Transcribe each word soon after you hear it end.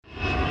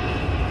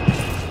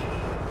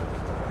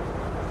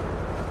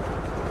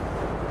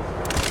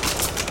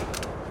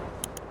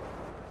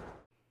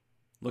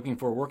Looking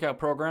for a workout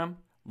program?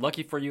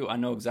 Lucky for you, I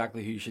know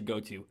exactly who you should go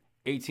to.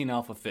 18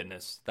 Alpha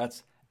Fitness.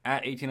 That's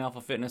at 18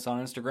 Alpha Fitness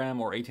on Instagram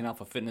or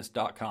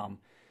 18alphafitness.com.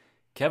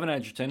 Kevin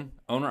Edgerton,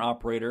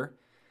 owner-operator,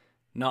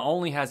 not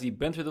only has he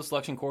been through the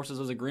selection courses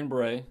as a Green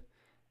Beret,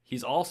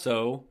 he's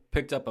also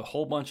picked up a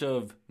whole bunch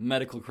of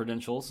medical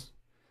credentials.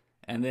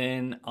 And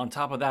then on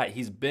top of that,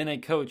 he's been a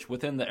coach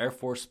within the Air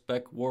Force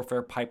Spec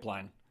Warfare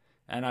pipeline.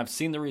 And I've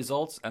seen the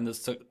results, and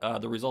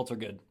the results are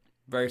good.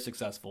 Very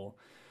successful.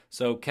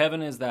 So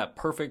Kevin is that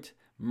perfect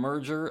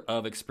merger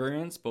of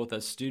experience, both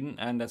as student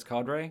and as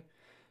cadre.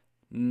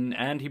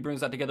 And he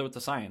brings that together with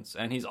the science.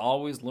 And he's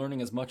always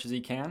learning as much as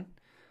he can.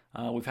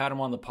 We've had him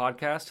on the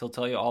podcast. He'll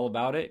tell you all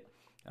about it.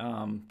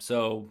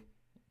 So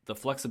the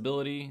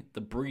flexibility,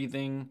 the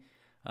breathing,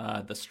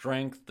 the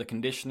strength, the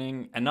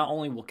conditioning, and not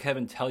only will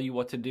Kevin tell you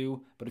what to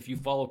do, but if you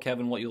follow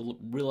Kevin, what you'll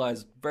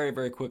realize very,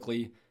 very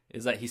quickly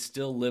is that he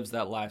still lives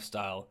that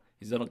lifestyle.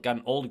 He's got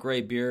an old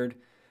gray beard,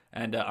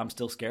 and I'm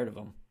still scared of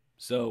him.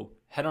 So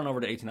head on over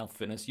to 18 Alpha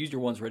Fitness, use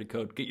your Ones Ready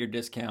code, get your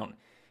discount,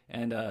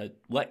 and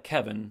let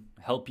Kevin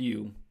help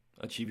you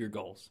achieve your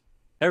goals.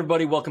 Hey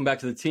everybody, welcome back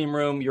to the team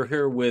room. You're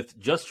here with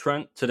just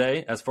Trent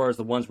today as far as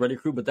the Ones Ready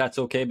crew, but that's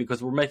okay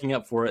because we're making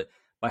up for it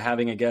by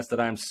having a guest that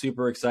I'm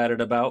super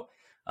excited about.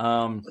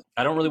 I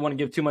don't really want to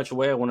give too much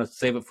away. I want to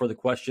save it for the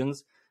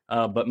questions.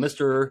 But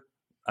Mr.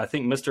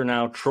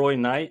 now Troy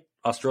Knight,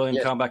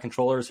 Australian combat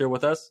controller, is here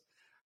with us.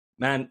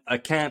 Man, I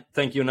can't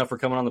thank you enough for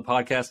coming on the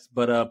podcast,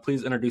 but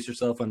please introduce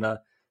yourself and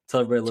tell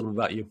everybody a little bit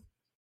about you.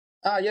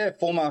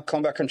 Former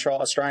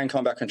Australian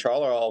combat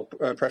controller. I'll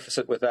preface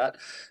it with that.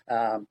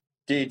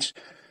 Did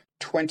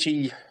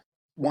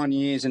 21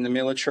 years in the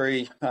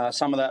military.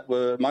 Most of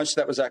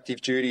that was active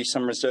duty,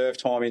 some reserve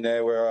time in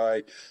there where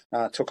I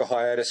took a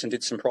hiatus and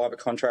did some private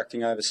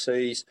contracting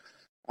overseas.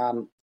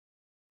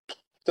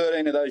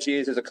 13 of those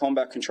years as a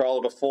combat controller.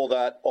 Before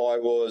that, I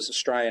was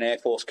Australian Air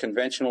Force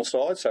conventional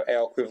side, so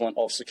our equivalent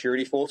of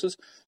security forces.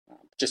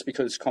 Just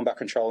because combat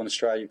control in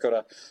Australia, you've got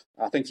to,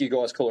 I think you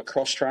guys call it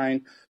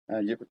cross-train.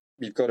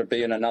 You've got to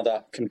be in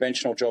another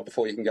conventional job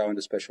before you can go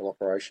into special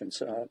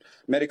operations.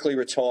 Medically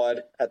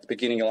retired at the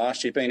beginning of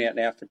last year, been out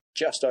now for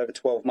just over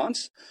 12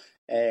 months,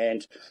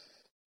 and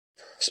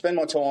spend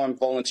my time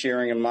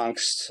volunteering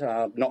amongst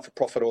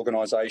not-for-profit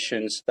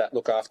organisations that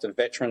look after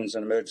veterans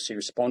and emergency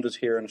responders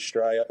here in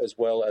Australia, as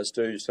well as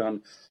do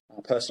some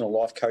personal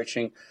life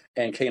coaching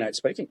and keynote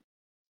speaking.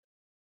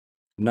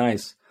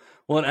 Nice.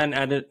 Well,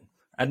 and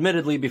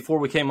admittedly, before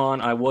we came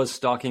on, I was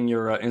stalking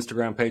your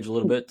Instagram page a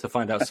little bit to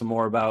find out some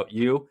more about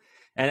you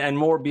and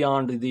more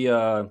beyond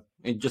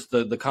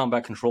the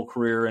combat control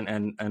career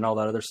and all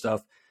that other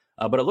stuff.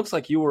 But it looks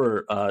like you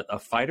were a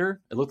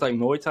fighter. It looked like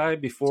Muay Thai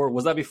before.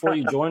 Was that before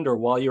you joined or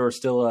while you were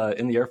still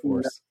in the Air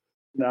Force?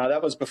 No,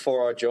 that was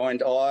before I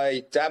joined.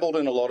 I dabbled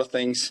in a lot of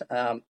things,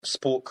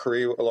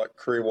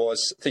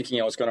 career-wise,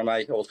 thinking I was going to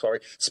make,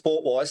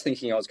 sport-wise,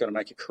 thinking I was going to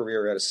make a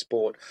career out of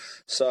sport.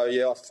 So,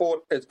 I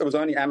fought, it was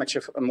only amateur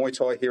Muay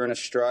Thai here in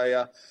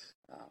Australia.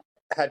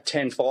 Had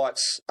 10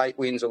 fights, 8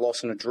 wins, a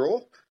loss and a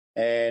draw.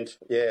 And,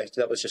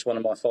 that was just one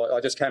of my fights. I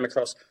just came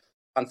across...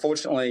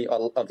 Unfortunately,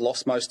 I've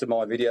lost most of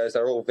my videos.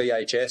 They're all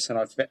VHS, and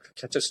I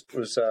just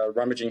was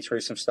rummaging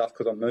through some stuff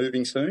because I'm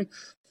moving soon.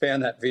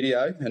 Found that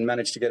video and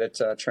managed to get it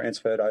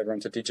transferred over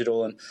into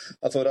digital. And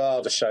I thought,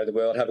 I'll just show the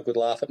world, have a good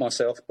laugh at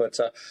myself. But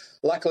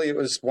luckily, it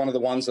was one of the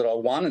ones that I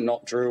won and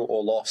not drew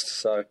or lost.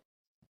 So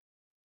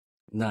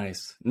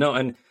nice. No,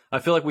 and I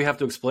feel like we have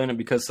to explain it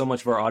because so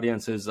much of our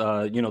audience is,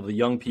 the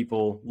young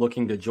people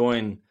looking to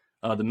join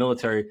the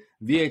military.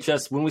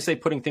 VHS, when we say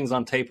putting things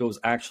on tape, it was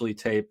actually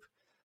tape.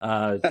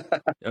 So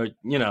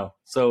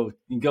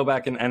you go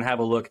back and have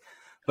a look,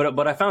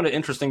 but I found it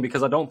interesting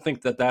because I don't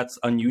think that that's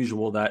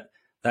unusual, that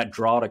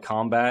draw to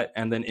combat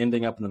and then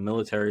ending up in the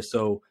military.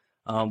 So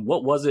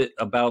what was it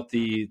about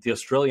the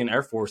Australian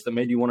Air Force that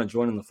made you want to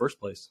join in the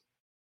first place?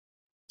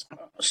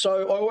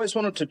 So I always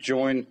wanted to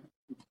join.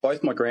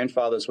 Both my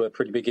grandfathers were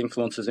pretty big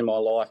influences in my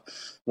life.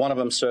 One of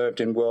them served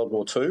in World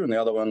War II, and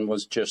the other one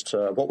was just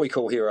what we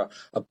call here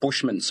a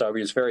bushman. So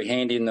he was very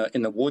handy in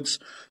the woods,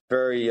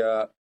 very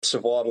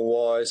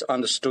survival-wise,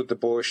 understood the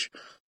bush,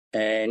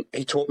 and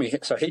he taught me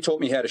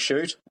how to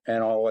shoot,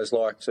 and I always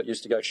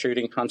used to go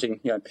shooting, hunting,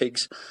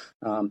 pigs,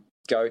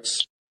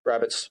 goats,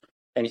 rabbits,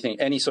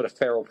 any sort of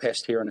feral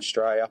pest here in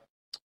Australia.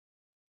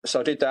 So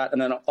I did that, and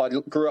then I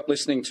grew up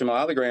listening to my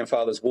other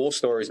grandfather's war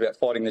stories about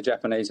fighting the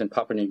Japanese in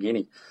Papua New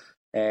Guinea,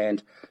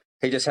 and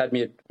he just had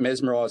me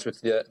mesmerised with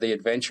the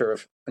adventure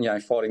of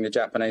fighting the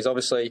Japanese.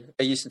 Obviously,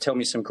 he used to tell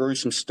me some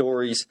gruesome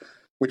stories,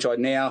 which I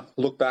now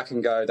look back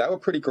and go, they were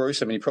pretty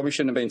gruesome, and he probably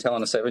shouldn't have been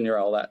telling a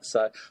 7-year-old that.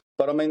 So,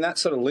 but I mean, that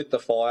sort of lit the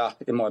fire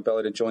in my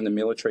belly to join the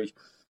military.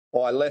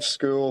 I left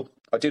school,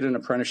 I did an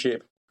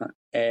apprenticeship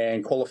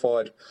and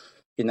qualified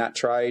in that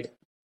trade.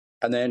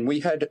 And then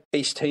we had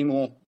East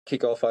Timor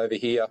kick off over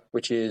here,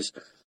 which is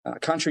a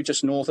country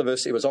just north of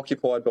us. It was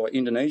occupied by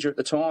Indonesia at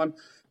the time.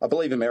 I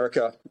believe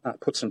America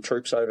put some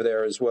troops over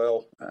there as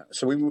well.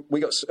 So we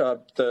got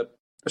the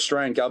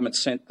Australian government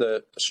sent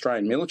the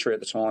Australian military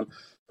at the time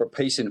for a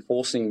peace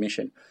enforcing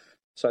mission.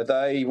 So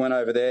they went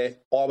over there.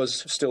 I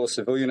was still a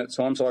civilian at the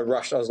time, so I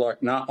rushed. I was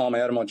like, nah, I'm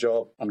out of my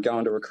job. I'm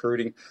going to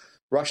recruiting.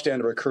 Rushed down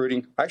to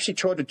recruiting. I actually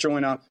tried to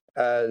join up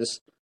as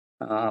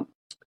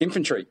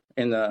infantry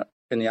in the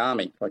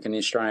army, like in the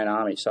Australian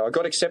Army. So I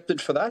got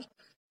accepted for that.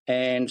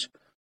 And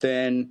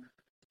then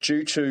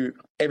due to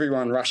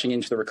everyone rushing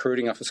into the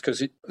recruiting office,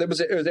 because it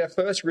was our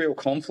first real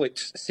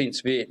conflict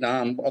since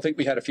Vietnam. I think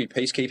we had a few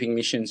peacekeeping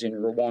missions in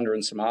Rwanda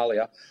and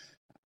Somalia.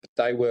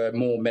 They were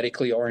more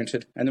medically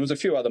oriented, and there was a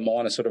few other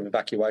minor sort of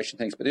evacuation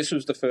things. But this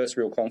was the first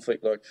real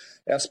conflict. Like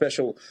our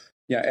special,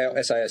 our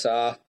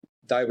SASR,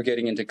 they were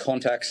getting into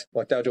contacts,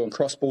 like they were doing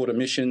cross-border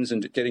missions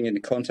and getting into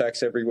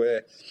contacts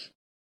everywhere.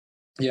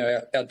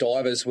 Our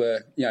divers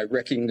were,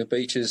 wrecking the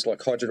beaches,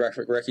 like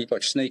hydrographic wrecking,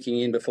 like sneaking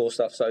in before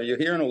stuff. So you're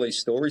hearing all these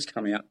stories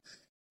come out,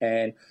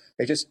 and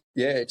it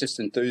just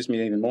enthused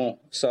me even more.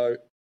 So,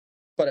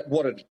 but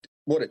what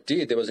it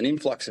did, there was an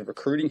influx of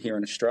recruiting here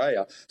in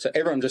Australia. So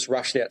everyone just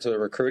rushed out to the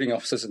recruiting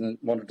offices and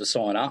wanted to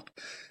sign up.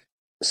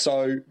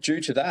 So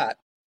due to that,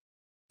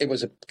 it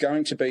was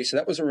going to be, so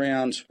that was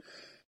around,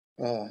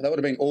 that would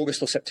have been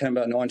August or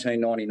September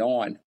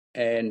 1999.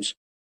 And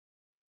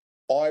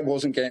I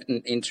wasn't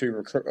getting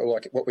into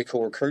like what we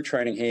call recruit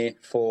training here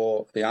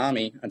for the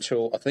Army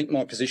until I think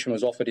my position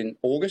was offered in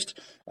August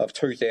of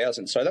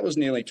 2000. So that was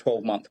nearly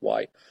 12-month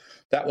wait.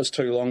 That was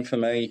too long for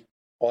me.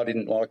 I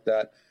didn't like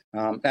that.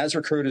 As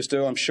recruiters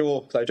do, I'm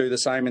sure they do the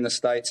same in the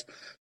States.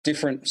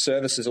 Different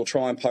services will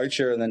try and poach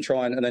you and then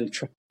try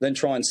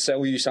and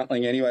sell you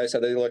something anyway. So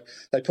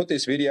they put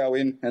this video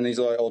in, and he's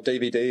like, or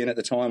DVD in at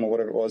the time or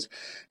whatever it was,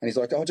 and he's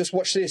like, oh, just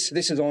watch this.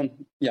 This is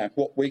on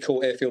what we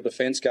call Airfield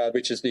Defence Guard,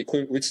 which is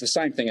the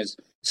same thing as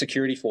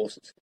security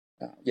forces.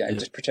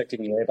 Just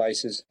protecting the air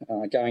bases,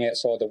 going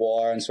outside the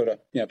wire and sort of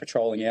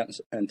patrolling out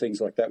and things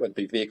like that, whether it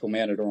be vehicle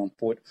mounted or on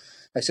foot.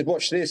 They said,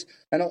 watch this,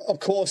 and of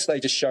course they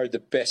just showed the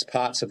best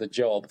parts of the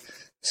job.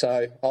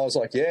 So I was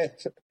like, yeah,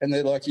 and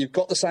they're like, you've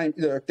got the same,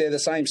 they're the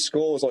same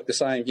scores, like the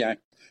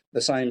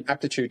same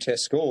aptitude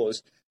test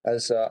scores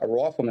as a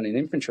rifleman in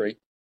infantry.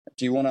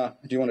 Do you want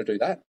to do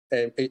that?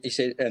 And he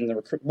said, and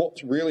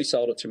what really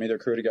sold it to me, the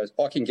recruiter goes,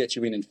 I can get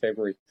you in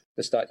February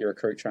to start your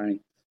recruit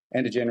training.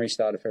 End of January,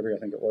 start of February, I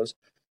think it was.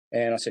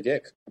 And I said, yeah,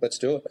 let's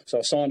do it. So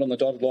I signed on the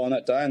dotted line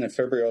that day, and then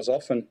February I was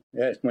off and,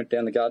 went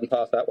down the garden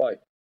path that way.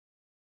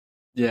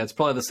 Yeah, it's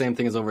probably the same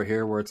thing as over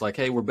here where it's like,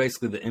 hey, we're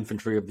basically the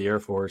infantry of the Air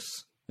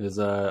Force.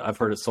 I've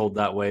heard it sold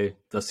that way,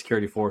 the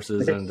security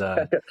forces. And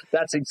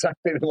that's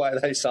exactly the way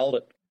they sold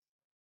it.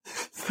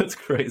 That's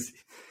crazy.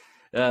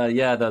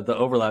 The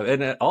overlap.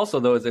 And also,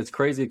 though, it's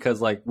crazy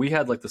because, like, we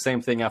had, like, the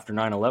same thing after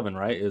 9/11,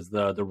 right, is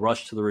the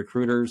rush to the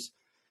recruiters,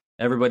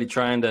 everybody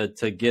trying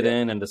to get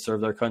in and to serve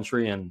their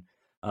country. And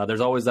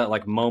there's always that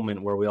like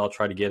moment where we all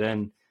try to get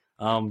in.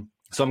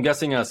 So I'm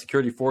guessing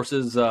security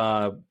forces,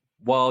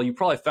 while you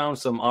probably found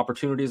some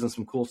opportunities and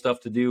some cool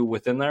stuff to do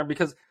within there,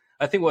 because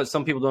I think what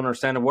some people don't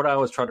understand and what I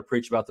always try to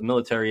preach about the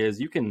military is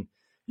you can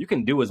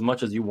do as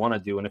much as you want to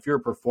do. And if you're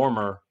a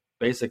performer,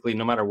 basically,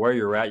 no matter where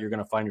you're at, you're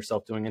going to find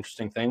yourself doing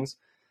interesting things.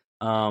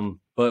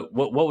 But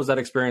what was that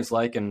experience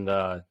like? And,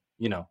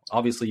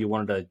 obviously you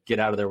wanted to get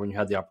out of there when you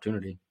had the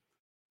opportunity.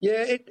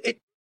 Yeah,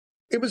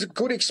 it was a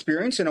good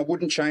experience, and I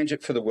wouldn't change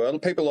it for the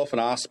world. People often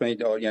ask me,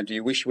 do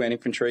you wish you were in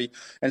infantry?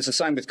 And it's the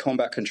same with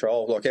combat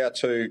control. Like our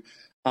two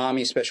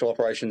Army Special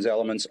Operations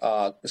elements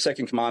are the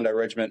 2nd Commando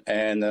Regiment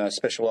and the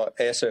Special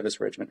Air Service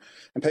Regiment.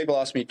 And people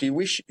ask me, do you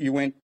wish you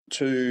went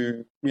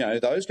to,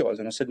 those guys?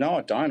 And I said, no,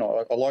 I don't.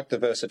 I like the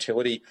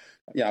versatility,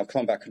 of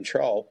combat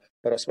control.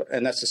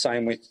 And that's the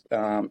same with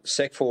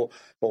SecFor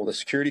or the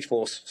security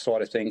force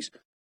side of things.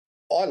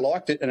 I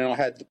liked it, and I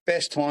had the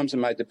best times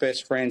and made the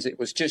best friends. It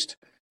was just,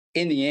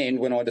 in the end,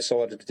 when I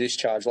decided to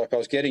discharge, like I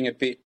was getting a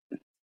bit,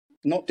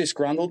 not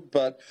disgruntled,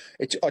 but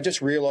I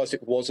just realised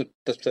it wasn't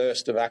the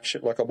thirst of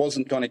action. Like I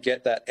wasn't going to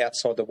get that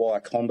outside the wire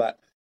combat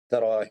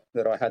that I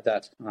had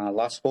that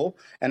lust for,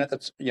 and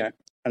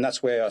and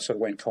that's where I sort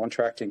of went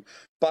contracting.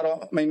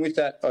 But with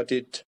that, I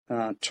did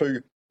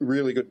two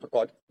really good.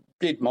 I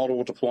did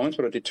multiple deployments,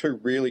 but I did two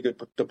really good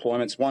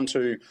deployments. One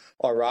to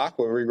Iraq,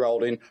 where we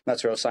rolled in.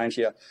 That's what I was saying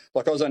to you.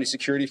 Like I was only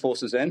security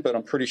forces then, but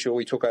I'm pretty sure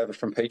we took over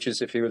from Peaches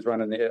if he was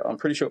running the. I'm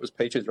pretty sure it was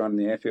Peaches running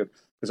the airfield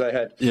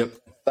because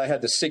they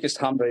had the sickest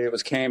Humvee. It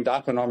was cammed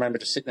up, and I remember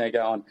just sitting there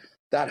going,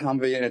 "That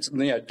Humvee," and it's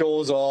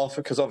doors off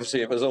because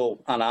obviously it was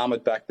all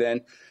unarmored back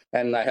then,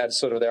 and they had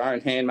sort of their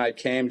own handmade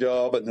cam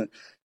job, and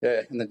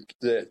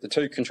the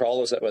two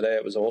controllers that were there.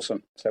 It was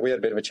awesome. So we had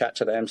a bit of a chat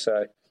to them.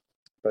 So.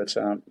 But,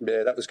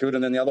 that was good.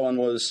 And then the other one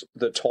was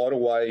the tidal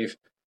wave.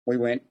 We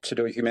went to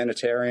do a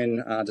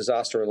humanitarian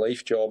disaster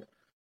relief job,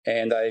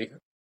 and they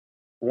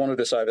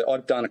wanted us over.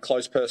 I'd done a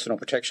close personal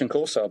protection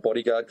course, so a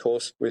bodyguard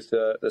course with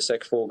the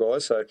SecFor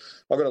guys. So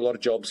I got a lot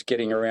of jobs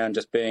getting around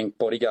just being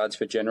bodyguards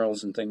for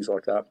generals and things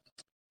like that.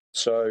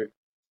 So,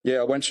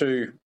 I went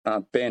to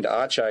Band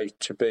Aceh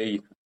to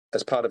be,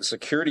 as part of a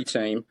security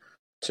team,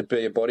 to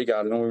be a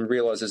bodyguard. And we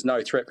realised there's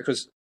no threat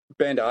because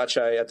Band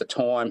Aceh at the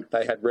time,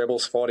 they had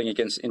rebels fighting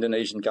against the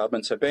Indonesian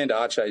government. So Band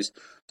Aceh is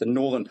the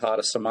northern part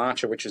of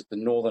Sumatra, which is the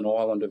northern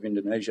island of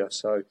Indonesia.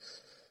 So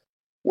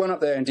went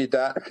up there and did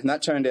that, and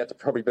that turned out to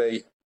probably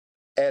be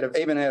out of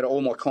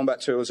all my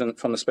combat tours and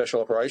from the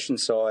special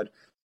operations side.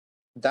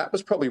 That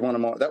was probably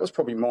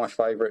my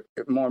favourite,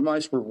 my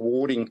most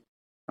rewarding.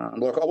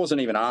 Like I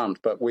wasn't even armed,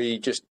 but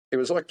it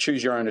was like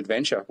choose your own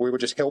adventure. We were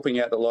just helping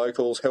out the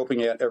locals,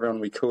 helping out everyone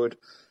we could.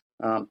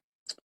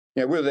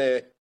 We were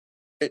there.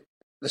 The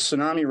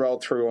tsunami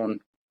rolled through on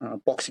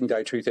Boxing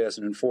Day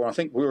 2004. I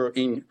think we're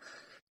in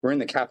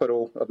the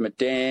capital of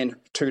Medan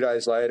 2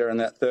 days later, and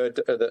that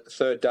the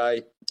third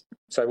day.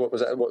 So what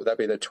was that? What would that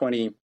be? The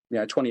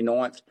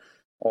 29th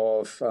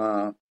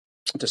of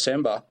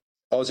December.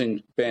 I was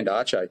in Band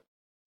Aceh.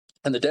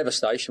 And the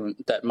devastation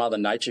that Mother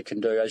Nature can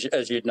do,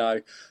 as you'd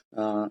know,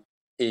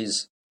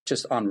 is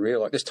just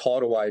unreal. Like this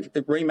tidal wave,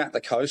 it remapped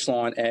the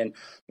coastline, and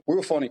we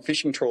were finding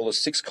fishing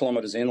trawlers 6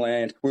 kilometres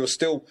inland. We're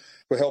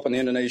helping the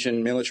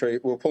Indonesian military.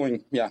 We were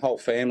pulling whole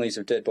families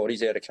of dead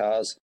bodies out of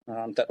cars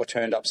that were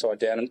turned upside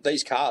down, and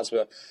these cars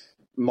were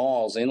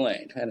miles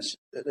inland. And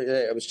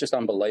it was just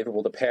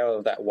unbelievable, the power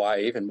of that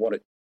wave and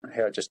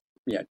how it just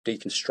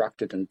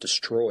deconstructed and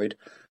destroyed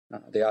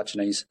the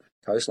Achenese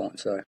coastline.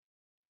 So.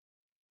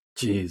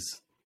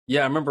 Jeez.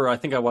 Yeah, I remember, I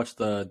think I watched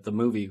the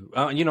movie.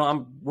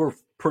 We're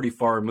pretty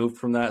far removed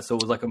from that, so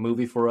it was like a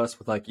movie for us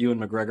with like Ewan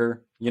McGregor,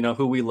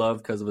 who we love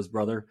because of his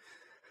brother.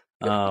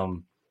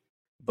 Yep.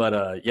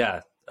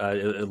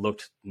 It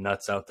looked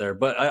nuts out there.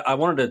 But I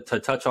wanted to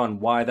touch on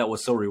why that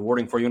was so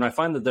rewarding for you. And I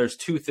find that there's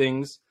 2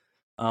 things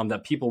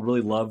that people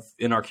really love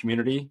in our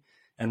community.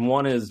 And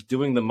one is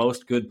doing the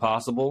most good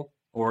possible,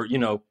 or,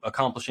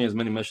 accomplishing as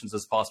many missions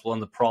as possible,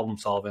 and the problem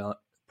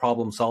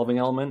solving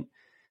element.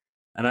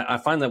 And I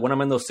find that when I'm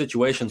in those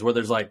situations where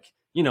there's like,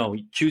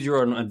 choose your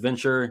own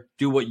adventure,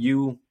 do what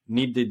you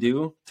need to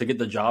do to get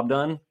the job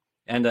done.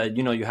 And,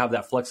 you have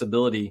that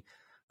flexibility.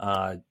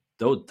 For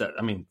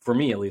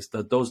me, at least,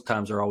 those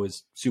times are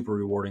always super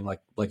rewarding,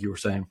 like you were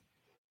saying.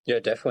 Yeah,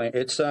 definitely.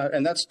 It's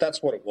and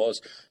that's what it was.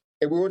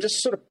 We were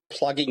just sort of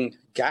plugging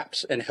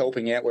gaps and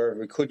helping out wherever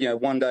we could.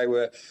 One day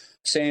we're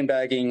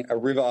sandbagging a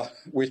river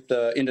with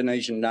the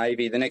Indonesian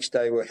Navy. The next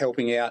day we're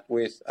helping out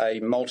with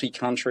a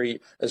multi-country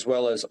as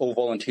well as all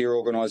volunteer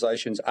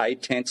organisations,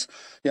 aid tents.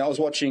 I was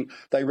watching,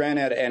 they ran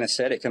out of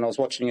anaesthetic, and I was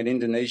watching an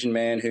Indonesian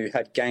man who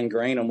had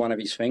gangrene on one of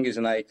his fingers,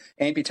 and they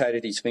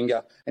amputated his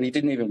finger, and he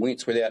didn't even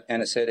wince without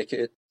anaesthetic.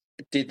 It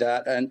did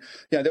that. And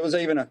there was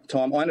even a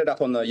time I ended up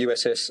on the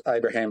USS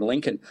Abraham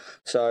Lincoln,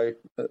 so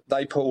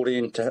they pulled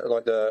in to,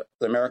 like, the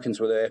Americans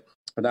were there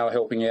and they were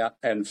helping out,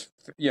 and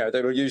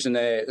they were using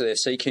their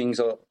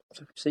Seahawks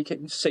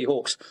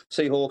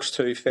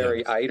to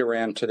ferry aid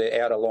around to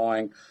their outer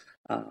lying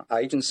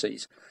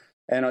agencies.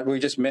 And we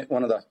just met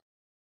one of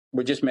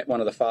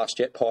the fast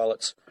jet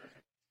pilots,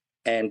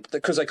 and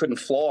because they couldn't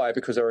fly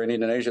because they were in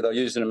Indonesia, they were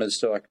using them as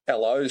like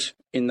LOs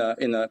in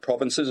the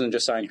provinces and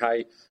just saying,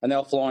 hey, and they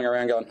were flying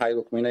around going, hey,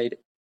 look, we need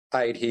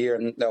aid here,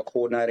 and they were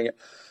coordinating it.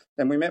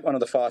 And we met one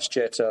of the fast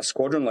jet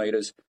squadron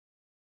leaders,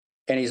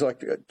 and he's like,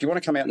 do you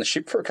want to come out in the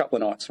ship for a couple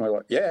of nights? And we're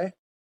like, yeah.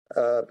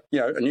 A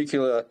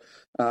nuclear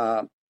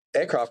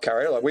aircraft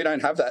carrier, like, we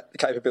don't have that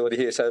capability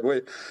here. So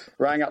we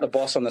rang up the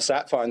boss on the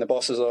sat phone. The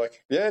boss is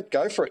like, yeah,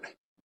 go for it.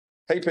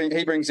 He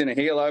brings in a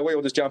helo. We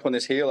all just jump on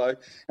this helo.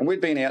 And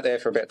we'd been out there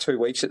for about 2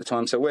 weeks at the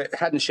time, so we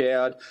hadn't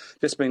showered,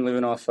 just been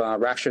living off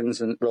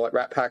rations and like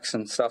rat packs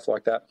and stuff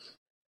like that.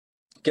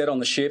 Get on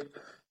the ship,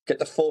 get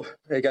the full.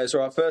 He goes,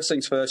 right, first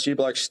things first, you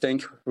blokes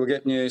stink. We're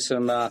getting you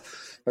some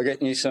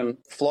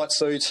flight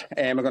suits,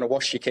 and we're going to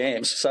wash your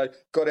cams. So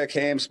got our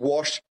cams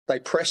washed. They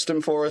pressed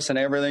them for us and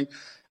everything.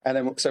 And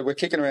then so we're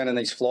kicking around in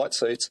these flight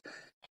suits.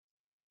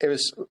 It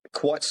was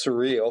quite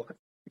surreal.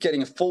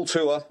 Getting a full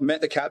tour,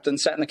 met the captain,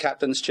 sat in the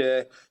captain's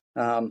chair,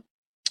 and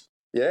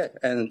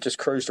just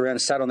cruised around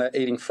and sat on there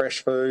eating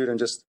fresh food, and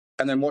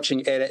then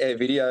watching air-to-air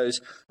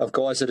videos of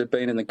guys that had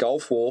been in the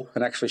Gulf War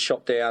and actually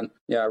shot down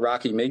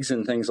Iraqi MiGs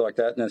and things like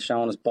that, and they're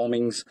showing us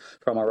bombings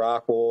from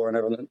Iraq War and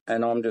everything.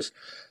 And I'm just,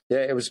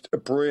 it was a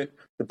brilliant.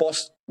 The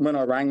boss, when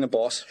I rang the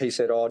boss, he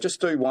said, "Oh,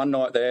 just do one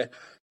night there,"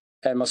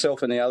 and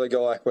myself and the other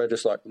guy, we're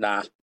just like,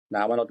 nah.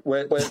 No, we're not.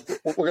 We're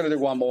going to do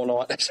one more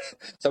night.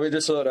 So we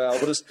just thought,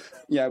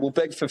 we'll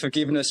beg for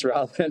forgiveness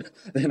rather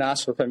than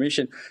ask for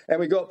permission. And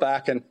we got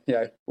back and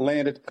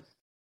landed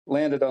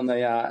on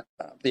the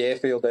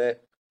airfield there,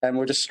 and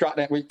we're just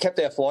strutting out. We kept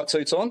our flight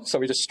suits on, so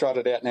we just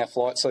strutted out in our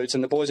flight suits,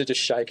 and the boys are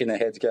just shaking their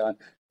heads, going,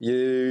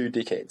 "You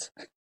dickheads."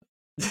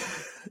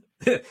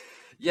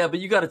 Yeah, but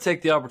you got to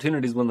take the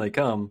opportunities when they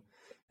come.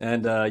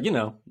 And,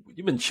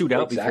 you've been chewed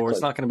out before.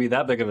 It's not going to be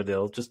that big of a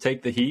deal. Just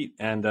take the heat,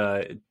 and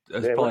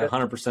it's probably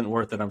 100%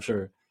 worth it, I'm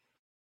sure.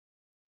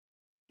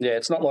 Yeah,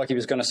 it's not like he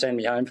was going to send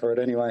me home for it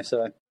anyway,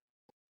 so.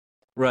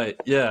 Right,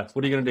 yeah.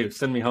 What are you going to do,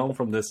 send me home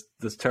from this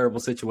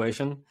terrible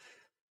situation?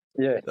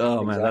 Yeah,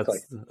 oh, exactly.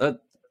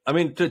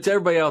 Man, to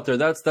everybody out there,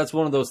 that's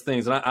one of those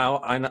things. And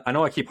I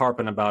know I keep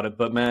harping about it,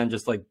 but, man,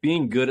 just like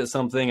being good at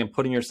something and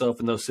putting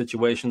yourself in those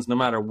situations, no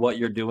matter what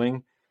you're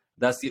doing,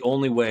 that's the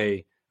only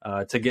way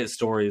to get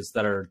stories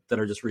that are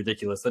just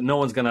ridiculous, that no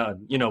one's gonna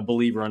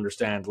believe or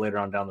understand later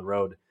on down the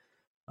road.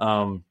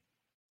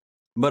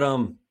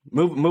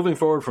 moving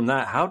forward from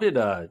that, how did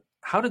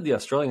the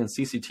Australian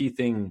CCT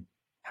thing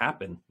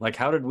happen? Like,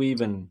 how did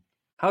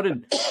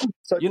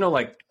So,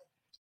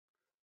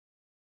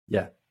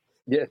 yeah.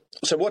 Yeah.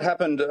 So what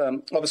happened,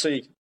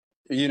 obviously,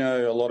 you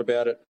know a lot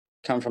about it,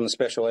 come from the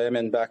Special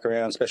Airmen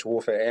background, Special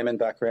Warfare Airmen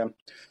background.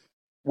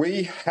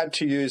 We had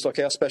to use, like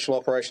our Special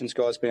Operations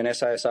guys being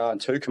SASR and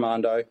 2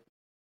 Commando,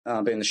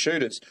 being the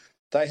shooters,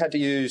 they had to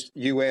use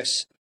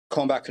US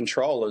combat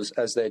controllers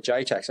as their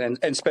JTACs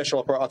and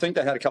special I think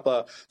they had a couple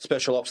of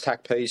special ops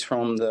TAC-Ps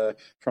from the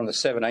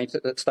 17th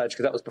at that stage,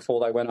 because that was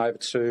before they went over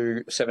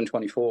to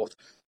 724th.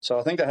 So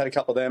I think they had a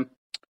couple of them.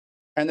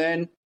 And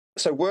then,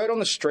 so word on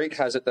the street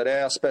has it that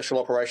our special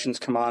operations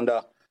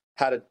commander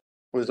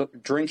was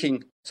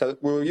drinking. So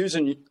we were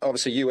using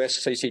obviously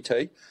US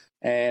CCT,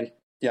 and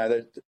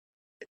the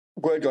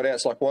word got out.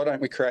 It's like, why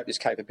don't we create this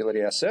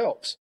capability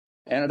ourselves?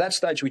 And at that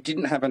stage, we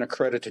didn't have an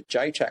accredited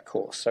JTAC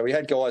course. So we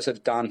had guys that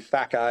had done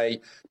FAC A,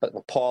 but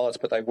were pilots,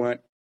 but they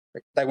weren't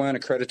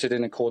accredited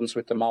in accordance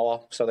with the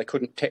MOA, so they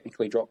couldn't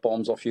technically drop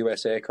bombs off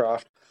US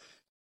aircraft.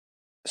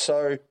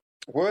 So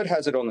word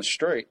has it on the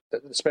street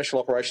that the Special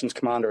Operations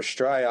Commander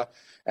Australia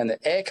and the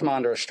Air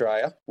Commander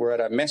Australia were at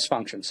a mess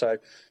function. So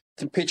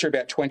to picture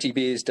about 20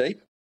 beers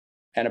deep,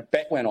 and a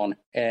bet went on.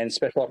 And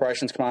Special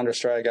Operations Commander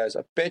Australia goes,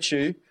 I bet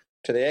you,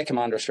 to the Air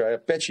Commander Australia,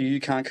 I bet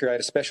you can't create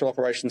a special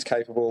operations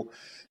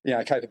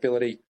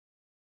capability,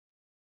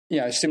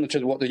 similar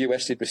to what the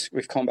US did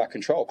with combat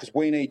control, because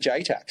we need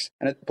JTACs.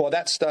 And by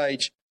that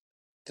stage,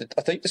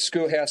 I think the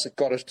schoolhouse had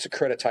got its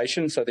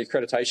accreditation, so the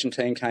accreditation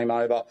team came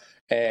over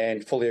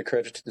and fully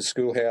accredited the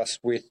schoolhouse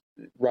with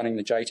running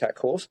the JTAC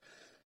course.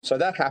 So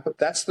that happened.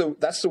 That's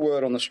the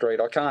word on the street.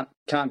 I can't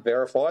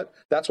verify it.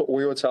 That's what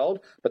we were told,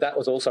 but that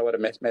was also at a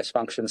mess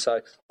function. So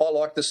I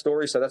like the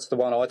story, so that's the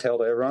one I tell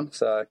to everyone.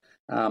 So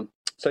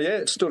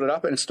it stood it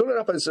up, and it stood it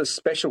up as a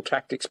special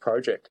tactics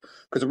project,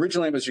 because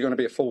originally it was going to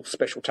be a full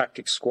special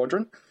tactics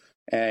squadron,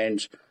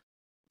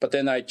 but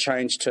then they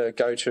changed to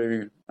go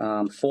to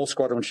 4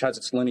 Squadron, which has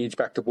its lineage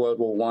back to World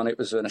War I. It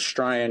was an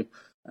Australian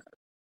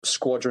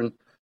squadron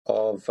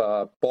of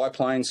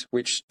biplanes,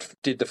 which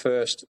did the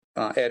first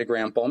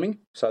air-to-ground bombing.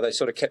 So they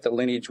sort of kept the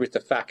lineage with the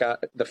FAC A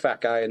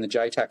and the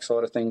JTAC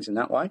side of things in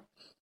that way.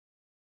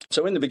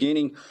 So in the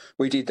beginning,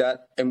 we did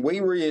that, and we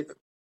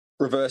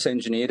reverse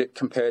engineered it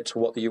compared to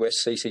what the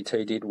US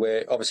CCT did,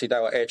 where obviously they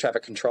were air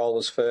traffic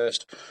controllers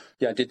first,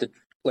 did the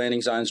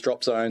landing zones,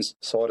 drop zones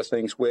side of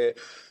things, where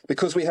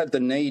because we had the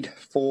need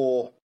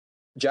for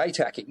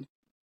JTACing,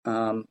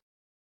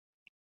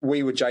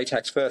 we were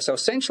JTACs first. So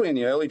essentially in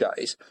the early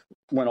days,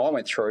 when I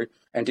went through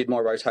and did my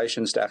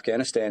rotations to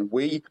Afghanistan,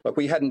 we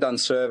hadn't done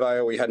survey,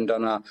 or we hadn't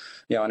done an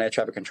air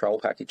traffic control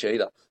package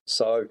either.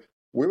 So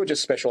we were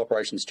just special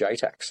operations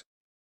JTACs.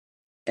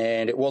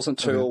 And it wasn't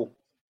until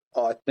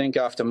I think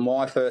after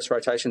my first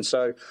rotation.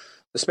 So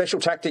the Special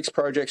Tactics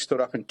Project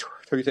stood up in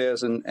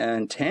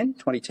 2010.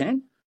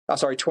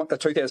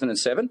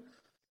 2007.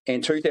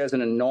 In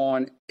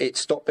 2009, it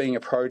stopped being a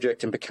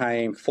project and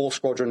became 4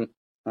 Squadron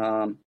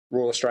Royal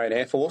Australian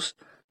Air Force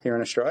here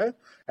in Australia,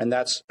 and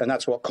that's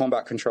what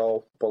combat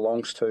control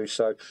belongs to.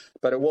 So,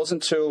 but it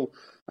wasn't until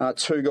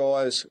 2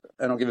 guys,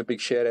 and I'll give a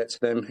big shout out to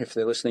them if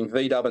they're listening,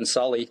 VW and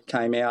Sully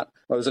came out.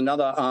 There was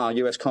another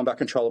US combat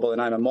controller by the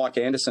name of Mike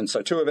Anderson.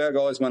 So 2 of our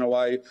guys went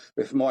away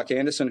with Mike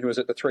Anderson, who was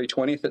at the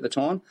 320th at the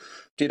time,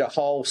 did a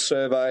whole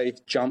survey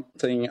jump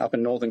thing up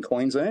in northern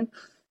Queensland,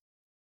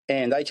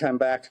 and they came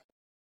back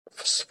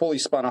fully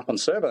spun up on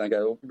survey. They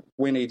go,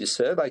 we need this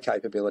survey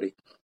capability.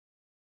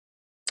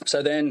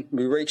 So then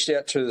we reached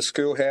out to the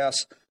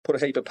schoolhouse, put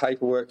a heap of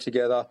paperwork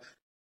together,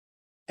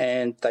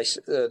 and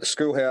the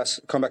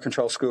schoolhouse, combat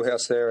control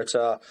schoolhouse there at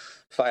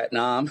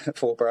Vietnam at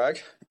Fort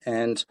Bragg,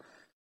 and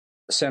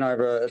sent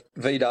over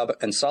VW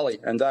and Sully,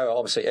 and they were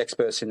obviously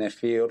experts in their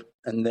field,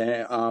 and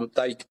they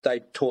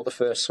taught the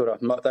first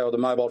they were the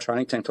mobile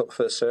training team, taught the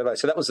first survey.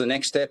 So that was the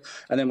next step,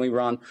 and then we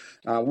run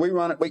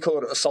it. We call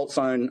it assault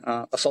zone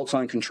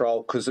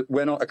control, because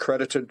we're not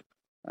accredited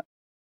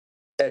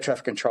air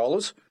traffic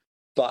controllers,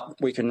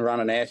 but we can run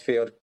an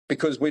airfield,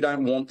 because we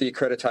don't want the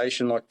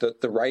accreditation like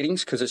the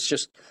ratings, because it's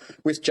just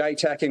with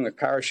JTACing, with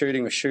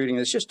parachuting, with shooting,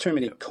 there's just too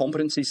many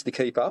competencies to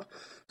keep up.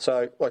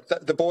 So like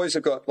the boys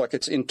have got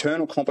it's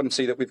internal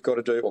competency that we've got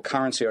to do, or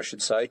currency I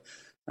should say.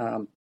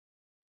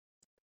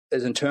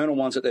 There's internal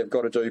ones that they've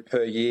got to do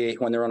per year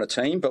when they're on a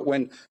team. But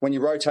when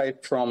you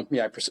rotate from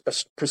a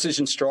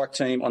precision strike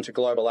team onto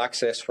global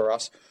access for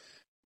us,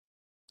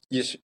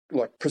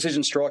 like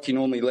precision strike, you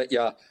normally let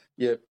your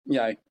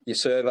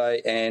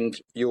survey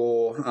and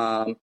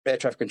your air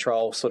traffic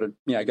control sort of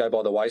go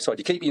by the wayside.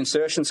 You keep your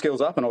insertion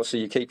skills up, and obviously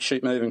you keep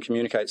shoot, move, and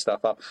communicate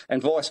stuff up,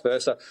 and vice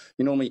versa.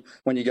 You normally,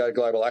 when you go to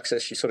global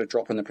access, you sort of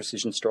drop in the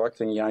precision strike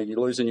thing. You're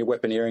losing your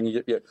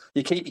weaponeering.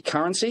 You keep your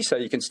currency, so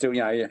you can still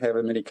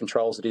however many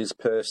controls it is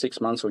per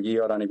 6 months or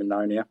year. I don't even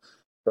know now,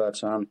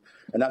 but and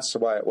that's the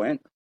way it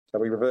went. So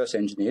we reverse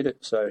engineered it.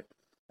 So,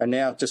 and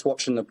now just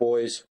watching the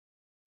boys.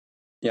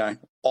 I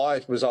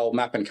was old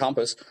map and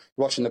compass,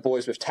 watching the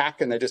boys with TAC,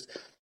 and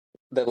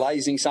they're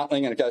lasing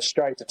something and it goes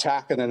straight to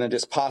TAC, and then they're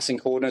just passing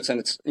coordinates, and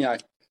it's,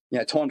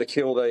 time to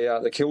kill,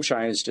 the kill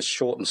chain is just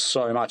shortened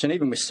so much. And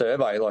even with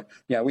survey, like,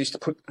 we used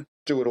to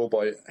do it all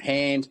by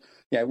hand.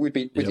 We'd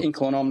be with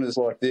inclinometers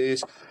like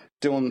this,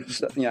 doing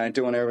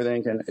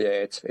everything, and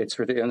it's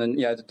ridiculous. And then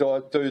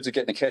the dudes are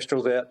getting the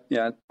kestrels out,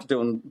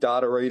 doing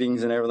data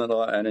readings and everything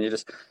like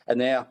that, and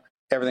now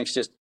everything's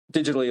just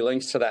digitally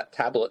linked to that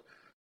tablet.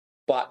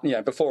 But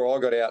before I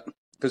got out,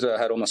 because I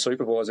had all my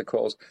supervisor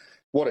calls,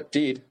 what it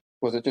did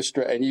was it just,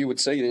 and you would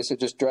see this,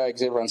 it just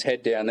drags everyone's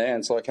head down there,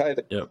 and it's like, hey,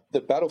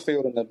 the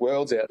battlefield and the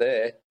world's out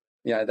there.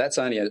 That's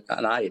only an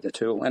aid, a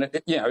tool, and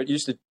it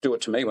used to do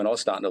it to me when I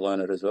was starting to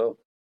learn it as well.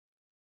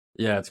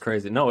 Yeah, it's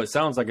crazy. No, it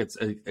sounds like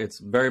it's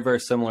very, very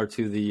similar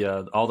to the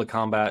all the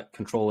combat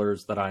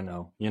controllers that I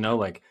know.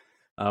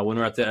 When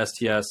we're at the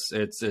STS,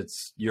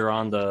 it's you're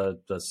on the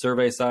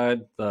survey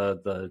side,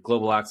 the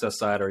global access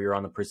side, or you're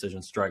on the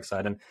precision strike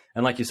side, and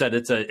like you said,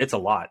 it's a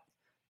lot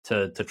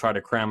to try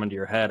to cram into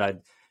your head.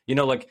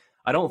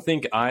 I don't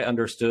think I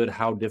understood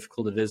how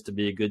difficult it is to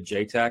be a good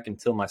JTAC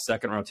until my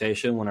second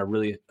rotation, when I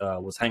really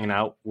was hanging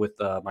out with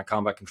my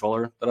combat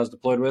controller that I was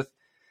deployed with.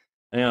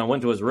 And I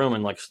went to his room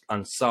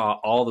and saw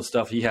all the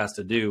stuff he has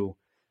to do.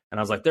 And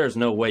I was like, there's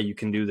no way you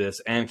can do this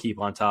and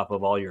keep on top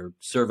of all your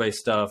survey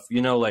stuff.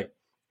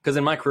 Because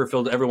in my career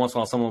field, every once in a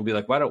while, someone will be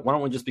like, why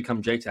don't we just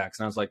become JTACs?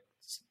 And I was like,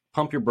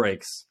 pump your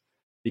brakes.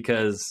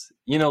 Because,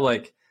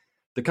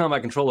 the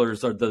combat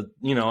controllers are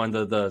and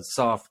the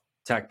soft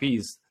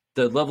TACPs,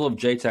 the level of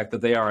JTAC that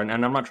they are. And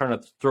I'm not trying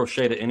to throw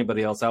shade at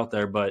anybody else out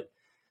there, but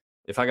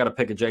if I got to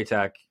pick a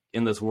JTAC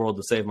in this world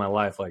to save my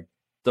life,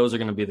 those are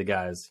going to be the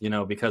guys,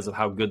 because of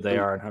how good they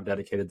are and how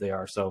dedicated they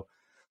are. So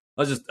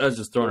I was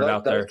just throwing it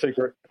out there.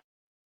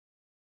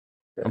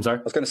 I'm sorry?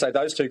 I was going to say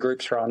those two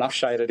groups throw enough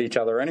shade at each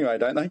other anyway,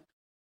 don't they?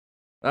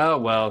 Oh,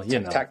 well,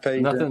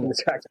 TACPs nothing. And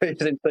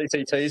TACPs and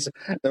CCTs,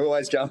 they're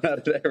always jumping out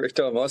of there every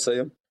time I see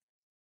them.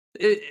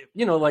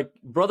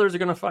 Brothers are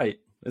going to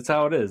fight. It's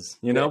how it is,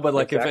 but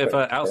exactly. if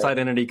an outside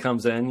entity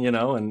comes in,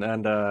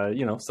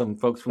 and some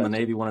folks from the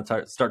Navy want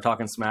to start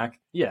talking smack.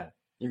 Yeah.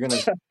 You're going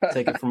to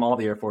take it from all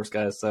the Air Force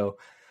guys. So,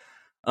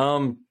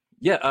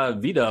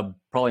 VDub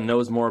probably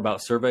knows more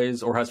about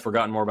surveys or has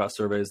forgotten more about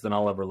surveys than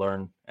I'll ever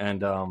learn.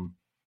 And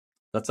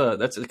that's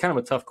kind of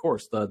a tough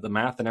course, the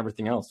math and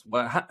everything else.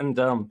 And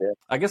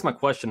I guess my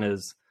question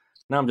is,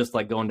 now I'm just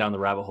going down the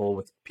rabbit hole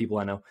with people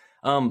I know.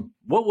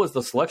 What was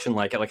the selection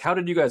like? How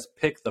did you guys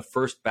pick the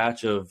first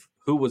batch of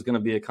who was going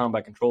to be a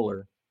combat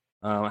controller?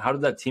 How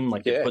did that team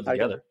get put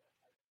together?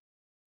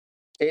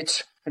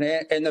 It's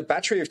and the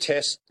battery of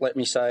tests, let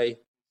me say,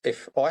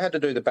 if I had to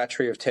do the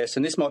battery of tests,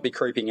 and this might be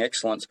creeping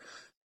excellence,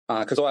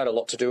 because I had a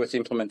lot to do with the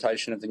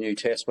implementation of the new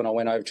test when I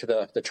went over to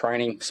the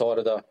training side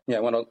of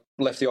when I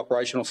left the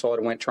operational side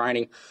and went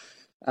training.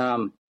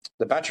 The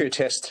battery of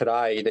tests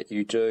today that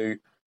you do,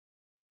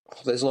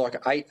 there's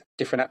 8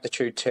 different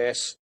aptitude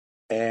tests,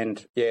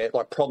 and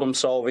problem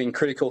solving,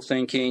 critical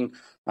thinking,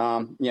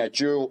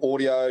 dual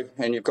audio,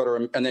 and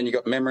and then you've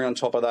got memory on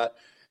top of that.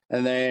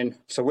 And then,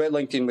 so we're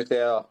linked in with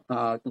our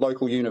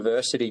local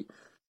university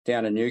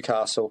down in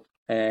Newcastle.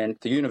 And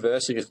the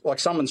university is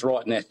someone's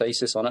writing their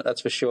thesis on it, that's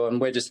for sure. And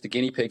we're just the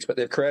guinea pigs, but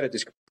they've created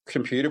this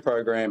computer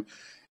program,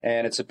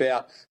 and it's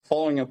about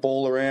following a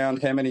ball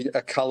around, how many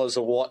colours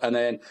or what, and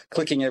then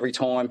clicking every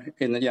time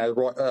in the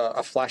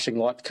a flashing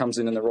light comes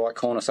in the right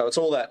corner. So it's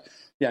all that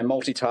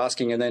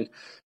multitasking, and then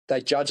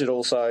they judge it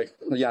also.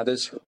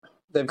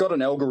 They've got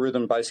an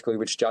algorithm basically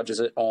which judges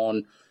it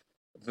on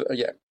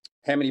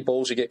how many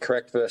balls you get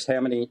correct versus how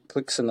many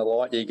clicks in the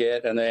light you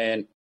get, and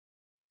then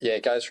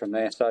it goes from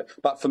there. So,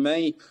 but for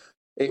me,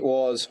 there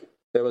was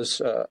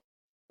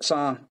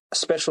some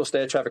specialist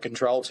air traffic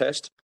control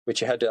test,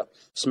 which you had to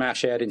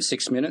smash out in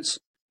 6 minutes.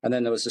 And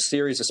then there was a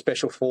series of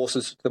special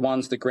forces,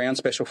 the ground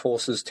special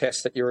forces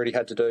tests that you already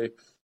had to do.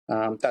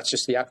 That's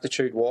just the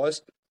aptitude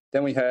wise.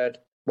 Then we had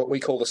what we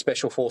call the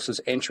special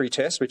forces entry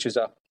test, which is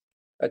a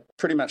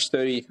pretty much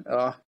 30,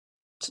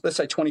 let's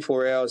say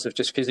 24 hours of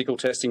just physical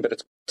testing, but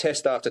it's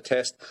test after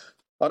test.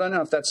 I don't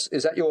know if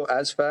is that your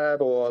ASVAB,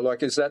 or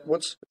is that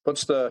what's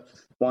the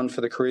one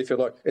for the career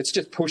field? It's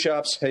just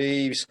push-ups,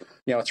 heaves,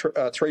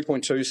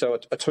 3.2, so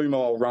a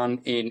 2-mile run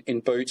in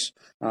boots,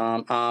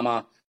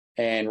 armour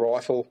and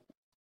rifle,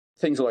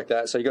 things like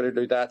that. So you got to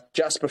do that.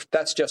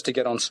 That's just to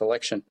get on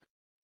selection.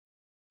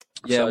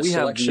 Yeah, so we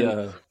selection,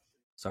 have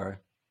sorry.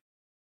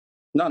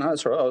 No,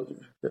 that's right.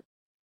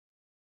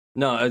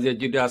 No,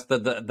 you'd ask the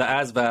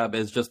ASVAB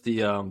is just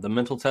the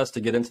mental test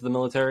to get into the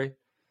military.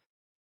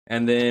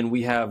 And then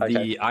we have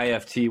the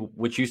IFT,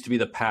 which used to be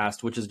the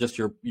PAST, which is just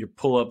your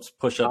pull-ups,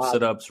 push-ups,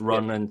 sit-ups,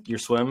 run, and your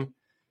swim.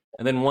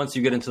 And then once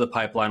you get into the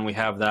pipeline, we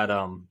have that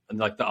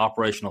the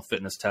operational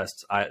fitness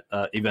tests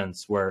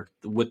events where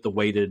with the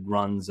weighted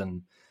runs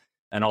and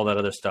all that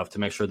other stuff to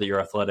make sure that you're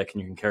athletic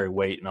and you can carry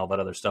weight and all that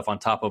other stuff on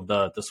top of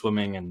the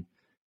swimming and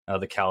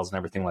the cals and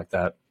everything like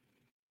that.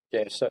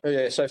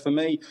 So for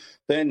me,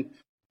 then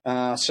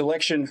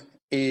selection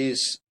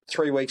is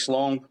 3 weeks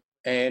long.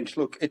 And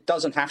look, it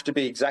doesn't have to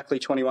be exactly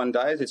 21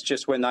 days. It's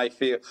just when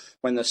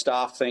the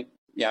staff think,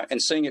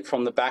 and seeing it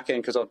from the back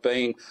end, because I've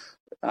been,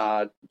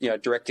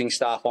 directing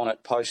staff on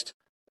it post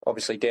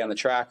obviously down the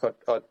track,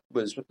 I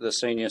was the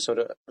senior sort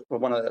of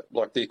one of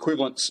the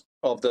equivalents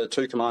of the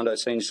 2 Commando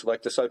senior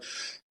selector. So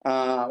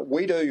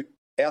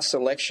our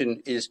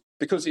selection is,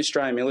 because the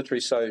Australian military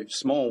is so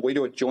small, we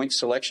do a joint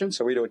selection.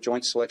 So we do a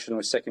joint selection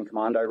with 2nd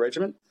Commando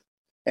Regiment,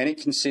 and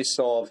it consists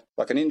of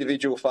like an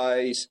individual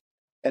phase.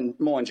 And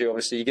mind you,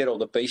 obviously, you get all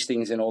the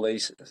beastings in all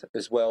these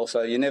as well,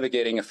 so you're never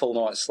getting a full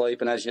night's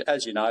sleep. And as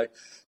you know,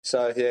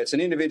 so yeah, it's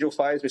an individual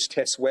phase which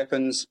tests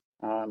weapons,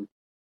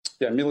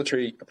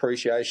 military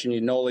appreciation,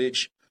 your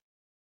knowledge,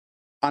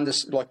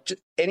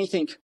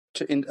 anything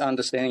to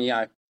understanding,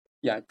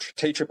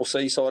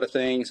 TCCC side of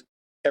things,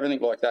 everything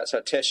like that. So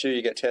it tests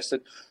you get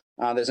tested.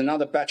 There's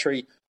another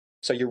battery,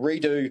 so you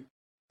redo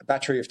a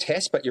battery of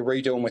tests, but you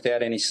redo them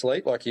without any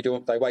sleep. Like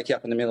they wake you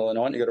up in the middle of the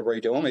night and you've got to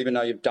redo them, even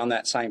though you've done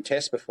that same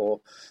test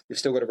before. You've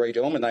still got to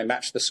redo them, and they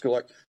match the school.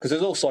 Because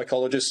there's all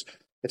psychologists.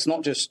 It's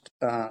not just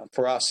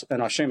for us,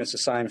 and I assume it's the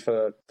same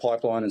for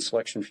pipeline and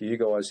selection for you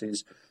guys.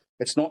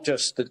 It's not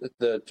just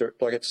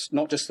it's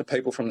not just the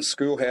people from the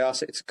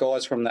schoolhouse. It's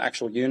guys from the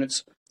actual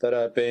units that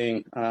are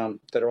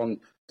on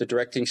the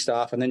directing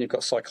staff, and then you've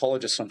got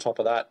psychologists on top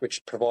of that,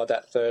 which provide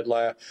that third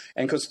layer.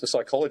 And because the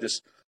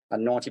psychologists are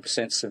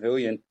 90%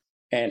 civilian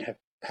and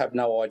have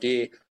no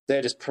idea,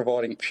 they're just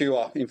providing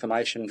pure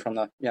information from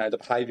the the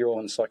behavioural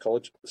and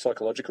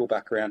psychological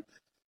background.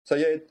 So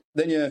yeah,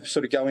 then you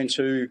sort of go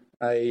into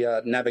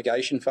a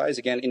navigation phase,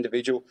 again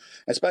individual.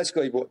 It's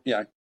basically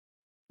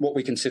what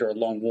we consider a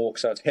long walk.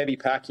 So it's heavy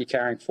pack. You're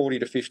carrying 40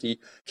 to 50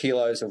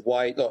 kilos of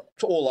weight,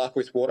 all up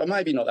with water.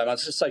 Maybe not that much.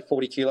 Let's just say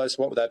 40 kilos.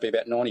 What would that be?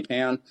 About 90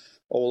 pound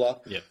all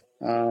up. Yep.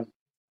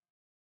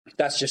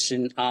 That's just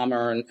in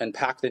armour and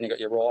pack. Then you've got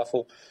your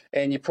rifle,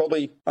 and you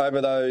probably over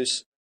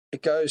those.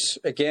 It goes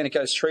 3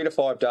 to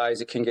 5 days.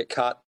 It can get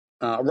cut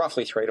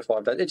roughly 3 to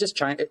 5 days. It just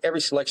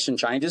every selection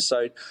changes,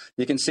 so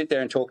you can sit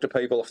there and talk to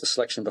people off the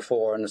selection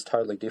before, and it's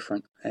totally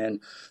different.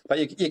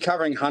 But you're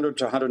covering 100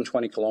 to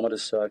 120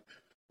 kilometres, so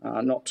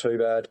not too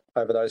bad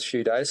over those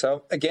few days.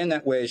 So again,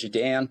 that wears you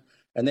down,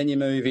 and then you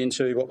move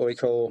into what we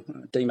call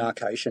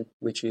demarcation,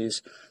 which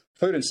is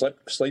food and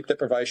sleep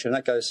deprivation.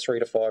 That goes 3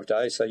 to 5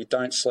 days, so you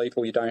don't sleep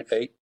or you don't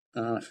eat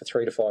for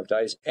 3 to 5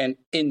 days, and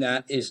in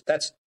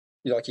that's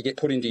you get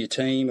put into your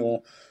team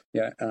or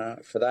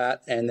for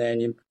that, and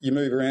then you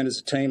move around as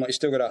a team. Like you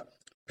still got to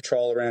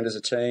patrol around as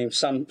a team.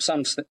 Some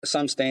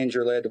stands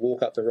you're allowed to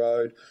walk up the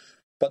road,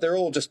 but they're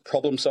all just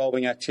problem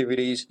solving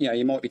activities.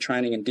 You might be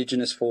training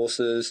Indigenous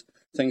forces,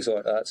 things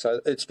like that.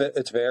 So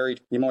it's varied.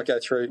 You might go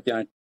through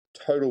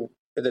total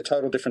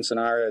different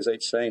scenarios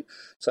each scene.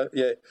 So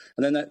yeah,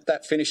 and then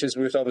that finishes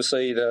with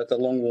obviously the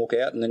long walk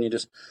out, and then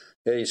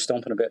you're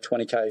stomping about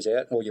 20 k's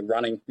out, or you're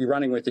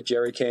running with a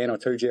jerry can or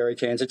 2 jerry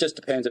cans. It just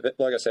depends.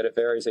 Like I said, it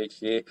varies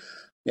each year.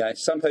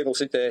 Some people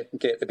sit there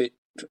and get a bit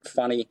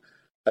funny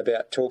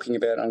about talking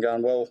about it. I'm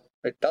going, well,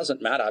 it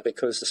doesn't matter,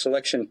 because the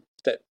selection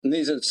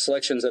these are the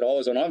selections that I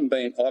was on. I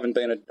haven't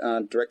been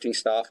a directing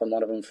staff on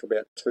one of them for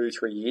about 2-3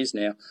 years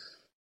now.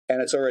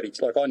 And it's already,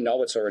 I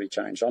know it's already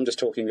changed. I'm just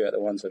talking about the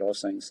ones that I've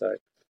seen. So,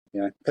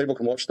 people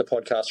can watch the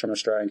podcast from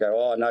Australia and go,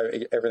 oh, I know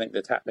everything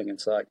that's happening.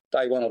 It's like,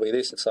 day one will be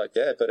this. It's like,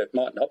 yeah, but it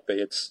might not be.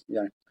 It's,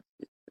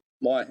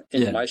 my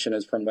information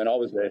is from when I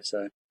was there.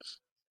 So.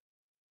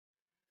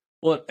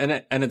 Well,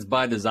 and it's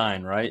by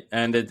design, right?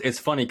 And it's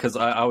funny because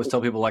I always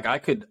tell people, I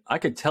could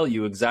tell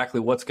you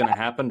exactly what's going to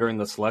happen during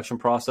the selection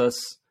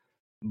process,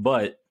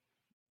 but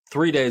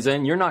 3 days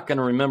in, you're not going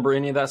to remember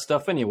any of that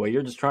stuff anyway.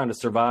 You're just trying to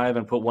survive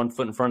and put one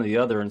foot in front of the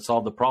other and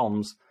solve the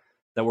problems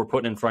that we're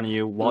putting in front of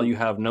you while you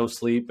have no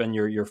sleep and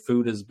your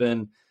food has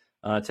been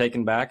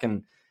taken back.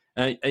 And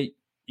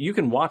you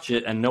can watch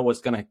it and know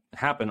what's going to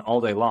happen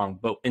all day long.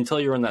 But until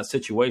you're in that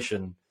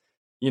situation,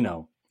 you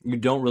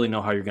don't really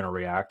know how you're going to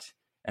react.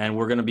 And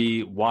we're going to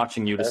be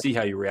watching you to see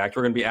how you react.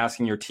 We're going to be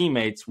asking your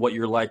teammates what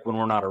you're like when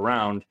we're not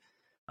around.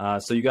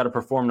 So you got to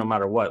perform no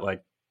matter what.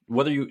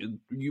 Whether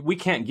we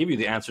can't give you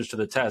the answers to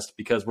the test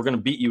because we're going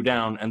to beat you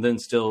down and then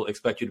still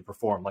expect you to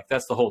perform.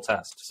 That's the whole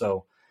test.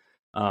 So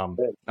I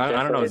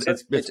don't know.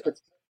 It's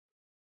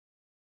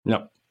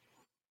no.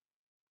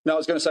 No, I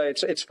was going to say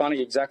it's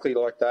funny, exactly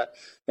like that.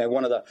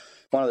 One of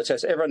the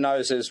tests everyone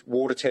knows is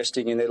water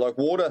testing in there.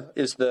 Water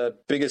is the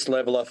biggest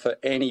leveler for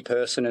any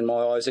person in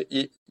my eyes.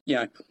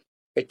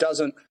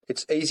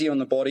 It's easy on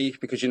the body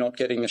because you're not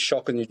getting a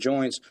shock in your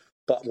joints,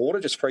 but water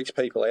just freaks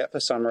people out for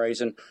some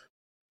reason.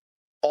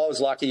 I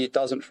was lucky; it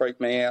doesn't freak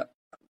me out.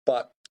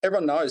 But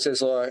everyone knows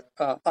there's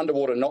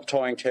underwater knot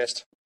tying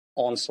test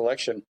on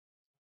selection.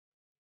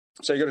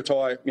 So you've got to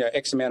tie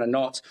X amount of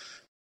knots,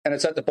 and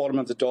it's at the bottom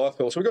of the dive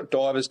pool. So we've got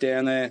divers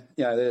down there.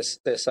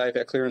 They're safe.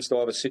 Our clearance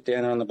divers sit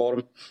down there on the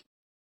bottom,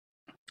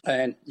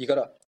 and you got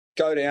to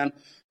go down,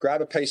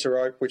 grab a piece of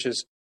rope, which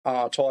is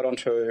tied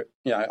onto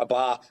a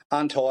bar,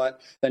 untie it,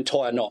 then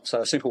tie a knot. So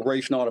a simple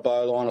reef knot, a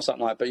bowline or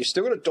something like that. But you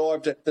still got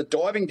to dive. The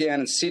diving down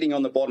and sitting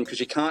on the bottom because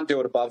you can't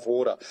do it above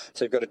water.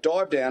 So you've got to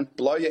dive down,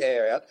 blow your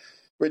air out,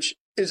 which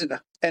isn't.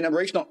 And a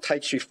reef knot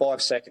takes you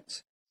 5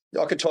 seconds.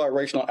 I could tie a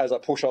reef knot as I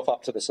push off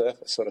up to the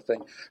surface, sort of thing.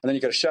 And then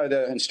you've got to show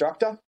the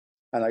instructor,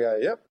 and they go,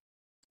 "Yep,"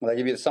 and they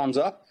give you the thumbs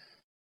up.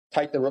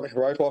 take the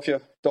rope off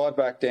you, dive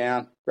back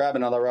down, grab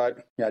another rope,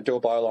 do a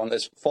bowline.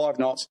 There's 5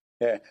 knots.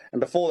 Yeah. And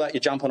before that,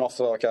 you're jumping off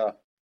like a,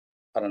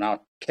 I don't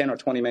know, 10 or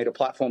 20 metre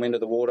platform into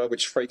the water,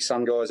 which freaks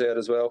some guys out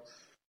as well.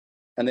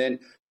 And then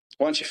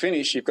once you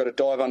finish, you've got to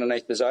dive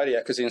underneath the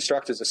Zodiac because the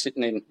instructors are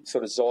sitting in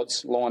sort of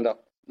Zods lined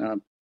up,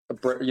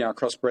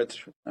 across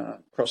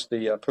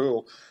the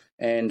pool.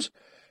 And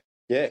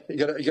yeah, you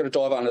got to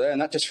dive under there,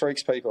 and that just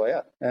freaks people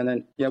out. And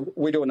then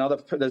we do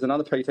there's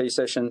another PT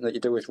session that you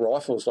do with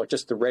rifles, like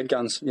just the red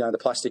guns, the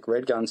plastic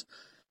red guns,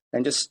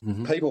 and just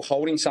people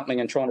holding something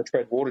and trying to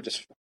tread water,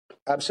 just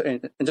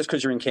absolutely. And just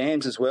because you're in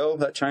cams as well,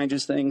 that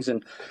changes things.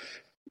 And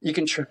you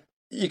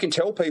can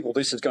tell people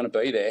this is going to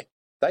be there.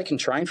 They can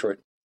train for it,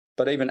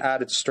 but even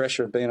added stress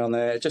of being on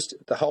there, just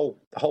the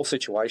whole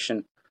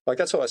situation. Like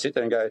that's why I sit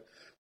there and go,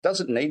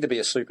 doesn't need to be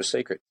a super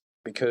secret.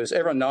 Because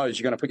everyone knows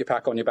you're going to put your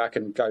pack on your back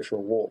and go for a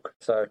walk.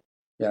 So,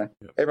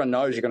 everyone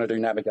knows you're going to do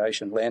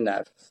navigation, land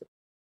nav,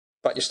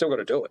 but you still got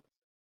to do it.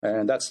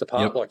 And that's the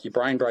part, like your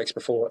brain breaks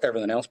before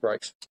everything else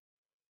breaks.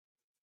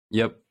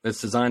 Yep. It's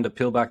designed to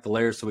peel back the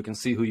layers so we can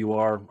see who you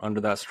are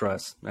under that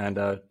stress. And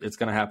it's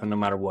going to happen no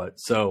matter what.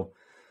 So,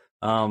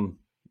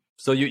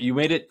 you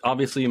made it,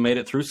 obviously you made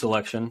it through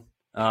selection.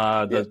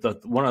 One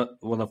of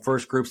the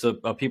first groups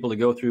of people to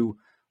go through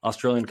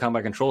Australian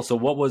Combat Control. So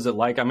what was it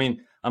like? I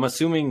mean, I'm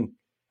assuming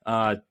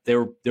they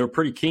were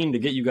pretty keen to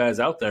get you guys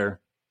out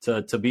there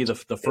to be the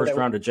first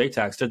round of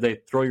JTACs. Did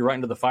they throw you right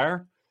into the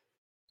fire?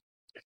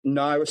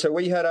 No. So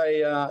we had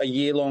a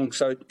year long.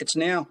 So it's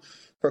now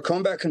for a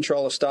combat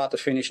controller start to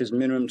finish is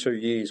minimum 2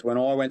 years. When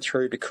I went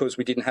through, because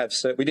we didn't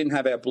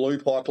have our blue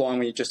pipeline,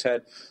 we just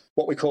had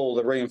what we call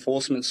the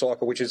reinforcement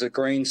cycle, which is a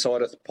green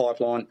side of the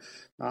pipeline.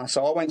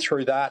 So I went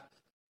through that.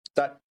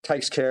 That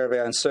takes care of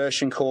our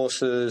insertion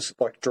courses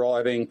like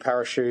driving,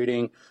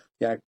 parachuting,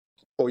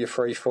 all your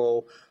free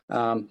fall.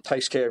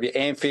 Takes care of your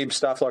amphib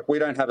stuff. Like we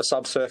don't have a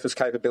subsurface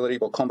capability,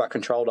 well, combat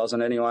control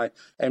doesn't anyway,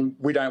 and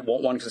we don't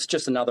want one because it's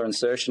just another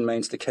insertion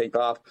means to keep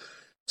up.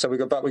 So we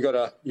got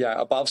a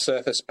above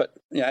surface, but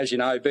as you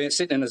know,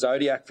 sitting in a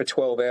Zodiac for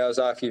 12 hours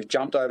after you've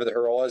jumped over the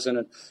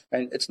horizon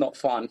and it's not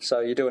fun.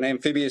 So you do an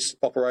amphibious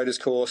operators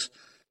course.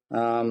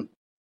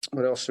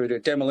 What else do we do?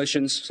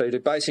 Demolitions. So you do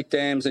basic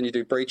dams, and you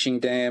do breaching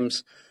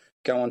dams.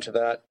 Go on to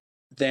that.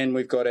 Then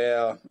we've got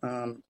our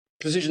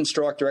Precision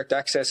Strike Direct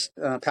Access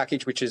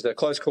package, which is the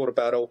close quarter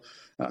battle,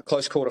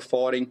 close quarter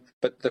fighting.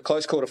 But the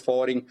close quarter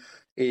fighting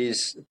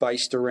is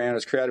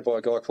created by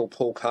a guy called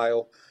Paul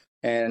Cale,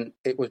 and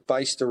it was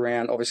based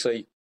around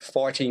obviously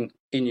fighting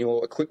in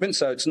your equipment.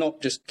 So it's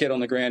not just get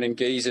on the ground and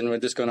geese and we're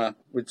just gonna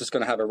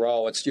have a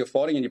roll. It's you're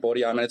fighting in your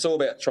body armor, and it's all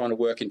about trying to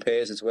work in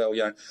pairs as well.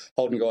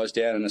 Holding guys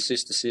down and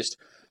assist.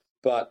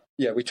 But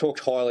we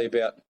talked highly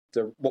about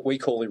what we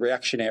call the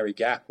reactionary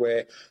gap,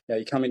 where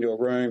you come into a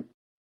room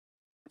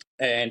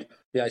and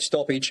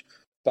stoppage,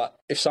 but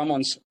if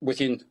someone's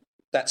within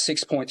that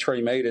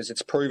 6.3 metres,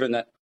 it's proven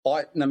that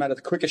no matter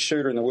the quickest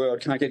shooter in the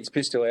world can't get his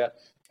pistol out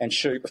and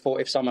shoot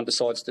if someone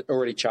decides to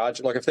already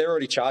charge. Like if they're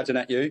already charging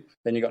at you,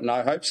 then you've got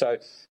no hope. So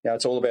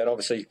it's all about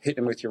obviously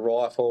hitting them with your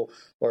rifle,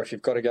 or if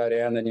you've got to go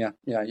down, then your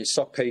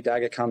sock P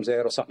dagger comes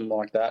out or something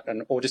like that,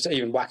 or just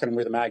even whacking them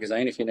with a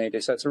magazine if you need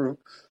to. So it's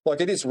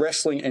it is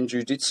wrestling and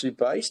jiu-jitsu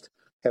based.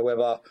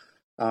 However,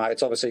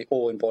 it's obviously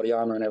all in body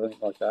armor and everything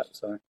like that.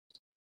 So.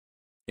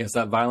 It's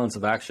that violence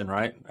of action,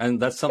 right?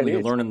 And that's something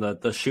you learn in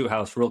the shoot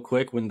house real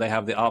quick when they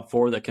have the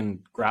OP4 that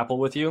can grapple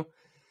with you,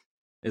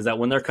 is that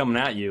when they're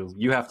coming at you,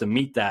 you have to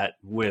meet that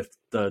with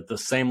the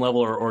same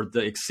level or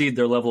exceed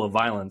their level of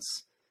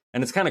violence.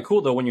 And it's kind of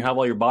cool, though, when you have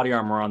all your body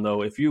armor on,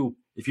 though, if you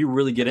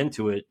really get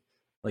into it,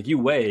 like you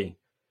weigh,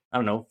 I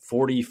don't know,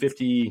 40,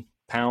 50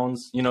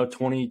 pounds,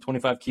 20,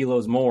 25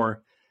 kilos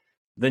more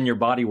than your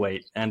body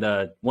weight.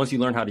 And once you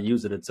learn how to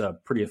use it, it's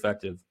pretty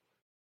effective.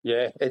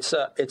 Yeah, it's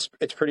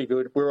pretty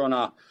good. We were on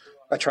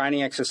a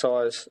training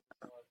exercise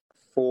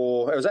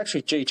it was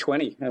actually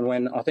G20, and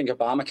when I think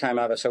Obama came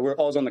over, so I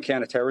was on the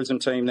counter-terrorism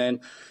team then,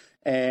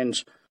 and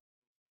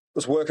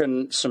was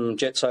working some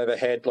jets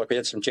overhead. Like we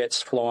had some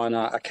jets flying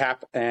a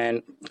cap,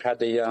 and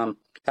had an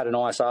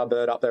ISR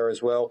bird up there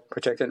as well,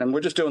 protected. And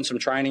we're just doing some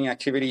training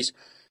activities.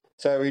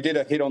 So we did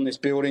a hit on this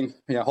building,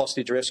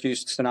 hostage rescue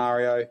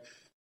scenario.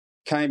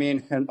 Came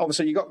in, and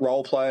obviously you got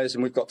role players,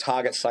 and we've got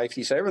target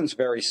safety, so everyone's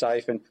very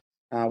safe. And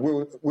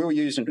we were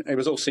using, it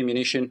was all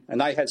simunition, and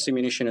they had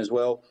simunition as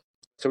well.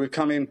 So we've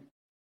come in,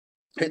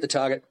 hit the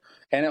target,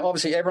 and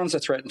obviously everyone's a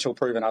threat until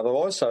proven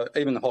otherwise. So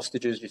even the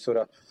hostages, you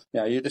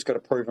just got to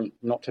prove them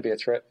not to be a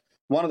threat.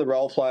 One of the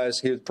role players,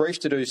 he was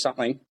briefed to do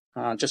something,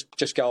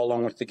 just go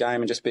along with the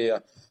game and just be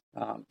a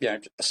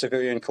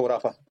civilian caught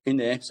up in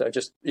there. So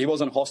he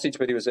wasn't a hostage,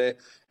 but he was there,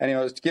 and it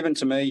was given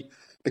to me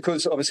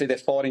because obviously they're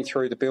fighting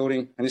through the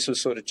building, and this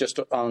was sort of just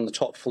on the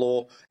top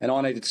floor, and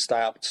I needed to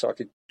stay up so I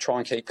could try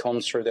and keep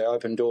comms through the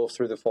open door,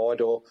 through the fire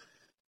door.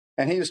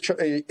 And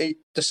he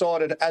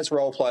decided, as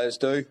role players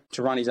do,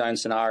 to run his own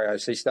scenario.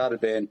 So he started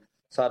being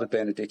a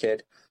dickhead.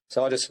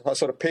 So I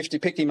sort of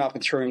picked him up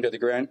and threw him to the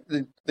ground.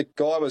 The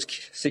guy was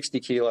 60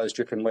 kilos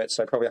dripping wet,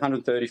 so probably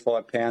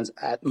 135 pounds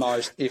at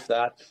most, if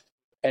that.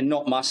 and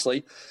not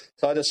muscly.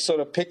 So I just sort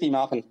of picked him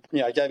up and,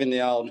 gave him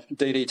the old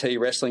DDT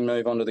wrestling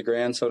move onto the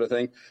ground sort of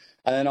thing.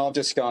 And then I've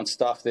just gone,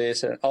 stuff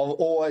this. And I've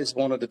always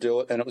wanted to do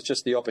it, and it was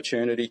just the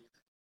opportunity.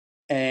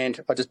 And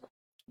I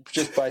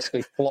just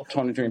basically flopped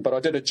onto him. But I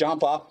did a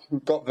jump up,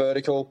 got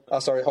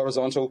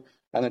horizontal,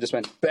 and then just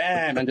went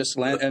bam and just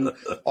landed. And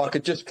I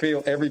could just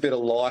feel every bit of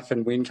life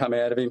and wind come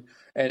out of him.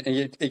 And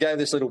he gave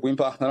this little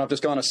whimper, and I've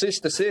just gone,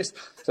 assist.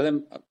 So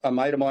then a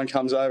mate of mine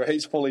comes over.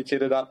 He's fully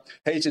kitted up.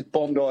 He's just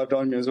bomb-dived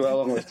on me as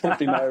well, and we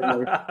flipped him over and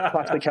we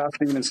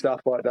cuffed him and stuff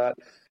like that.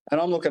 And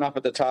I'm looking up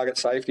at the target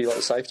safety, like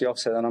the safety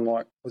officer, and I'm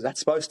like, was that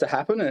supposed to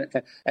happen?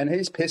 And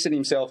he's pissing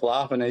himself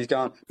laughing. And he's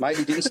going, mate,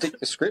 he didn't stick to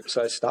the script,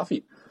 so stuff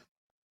him.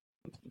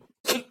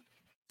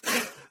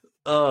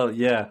 Oh,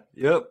 yeah.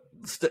 Yep.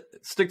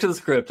 Stick to the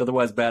script,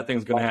 otherwise bad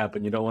things are going to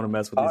happen. You don't want to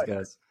mess with these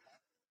guys.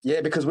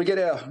 Yeah, because we get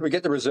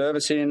the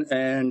reservists in,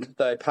 and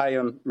they pay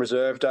them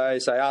reserve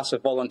days. They ask for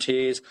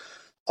volunteers.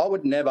 I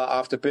would never,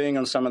 after being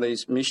on some of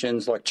these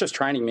missions, like just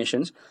training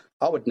missions,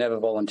 I would never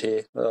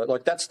volunteer.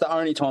 Like that's the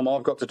only time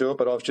I've got to do it.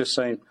 But I've just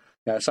seen,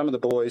 some of the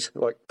boys,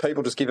 like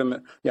people just give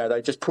them,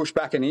 they just push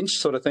back an inch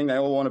sort of thing. They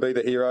all want to be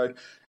the hero,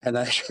 and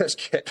they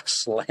just get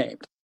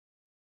slammed.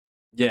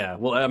 Yeah,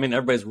 well, I mean,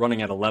 everybody's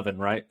running at 11,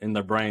 right, in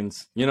their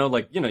brains. You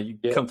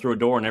come through a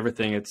door and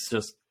everything. It's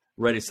just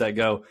ready, set,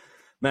 go.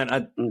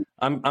 Man,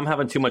 I'm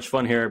having too much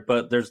fun here,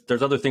 but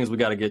there's other things we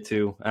got to get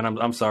to, and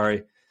I'm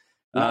sorry.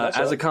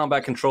 As a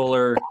combat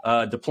controller,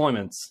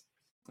 deployments.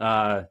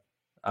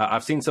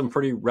 I've seen some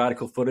pretty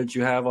radical footage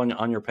you have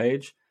on your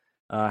page.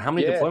 How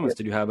many deployments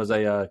did you have as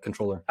a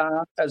controller?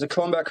 As a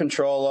combat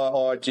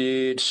controller, I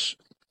did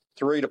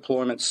 3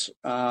 deployments,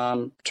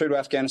 2 to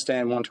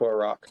Afghanistan, 1 to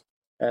Iraq.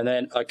 And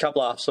then a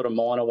couple of sort of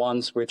minor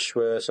ones, which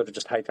were sort of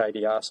just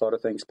ADR side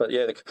of things. But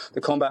yeah,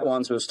 the combat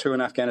ones was 2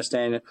 in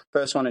Afghanistan.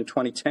 First one in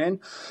 2010,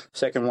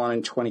 second one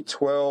in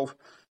 2012,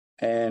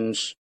 and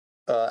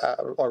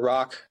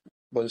Iraq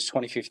was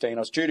 2015. I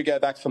was due to go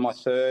back for my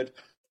third.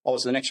 I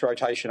was the next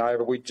rotation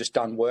over. We'd just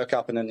done work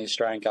up, and then the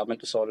Australian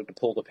government decided to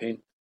pull the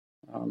pin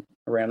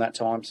around that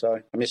time, so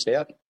I missed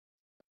out.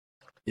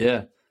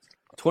 Yeah,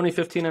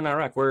 2015 in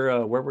Iraq.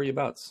 Where were you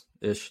abouts?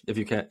 Ish, if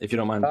you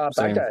don't mind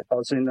saying. Baghdad. I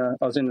was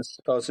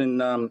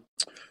in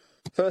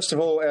first of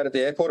all out at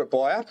the airport at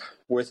Bayap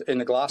in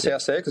the glass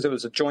house there, because it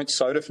was a joint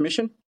SOTF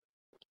mission.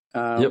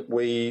 I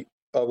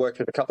worked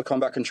with a couple of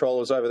combat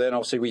controllers over there, and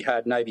obviously we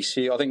had Navy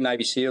SEALs,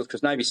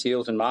 because Navy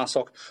SEALs and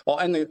MARSOC. Oh,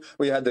 and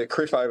we had the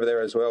CRIF over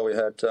there as well. We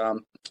had 2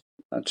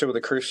 of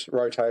the CRIFs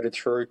rotated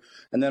through,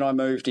 and then I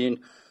moved in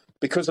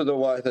because of the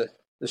way the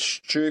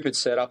stupid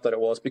setup that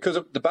it was, because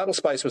the battle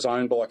space was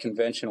owned by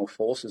conventional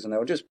forces, and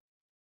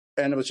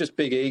it was just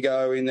big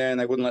ego in there, and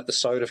they wouldn't let the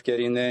SOTF get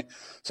in there.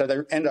 So they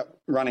end up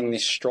running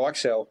this strike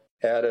cell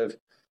out of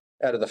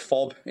the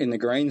FOB in the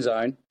green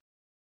zone,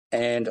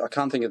 and I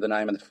can't think of the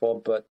name of the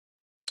FOB, but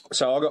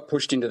so I got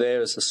pushed into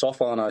there as the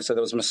SOFANO. So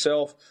there was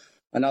myself,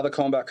 another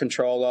combat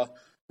controller.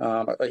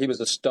 He was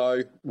the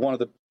Stowe, one of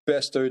the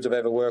best dudes I've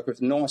ever worked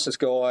with, nicest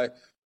guy,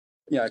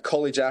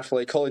 college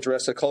athlete, college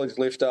wrestler, college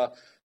lifter.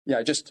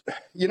 Just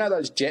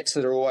those jets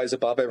that are always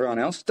above everyone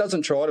else.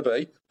 Doesn't try to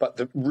be, but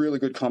the really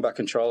good combat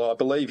controller. I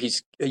believe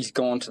he's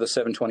gone to the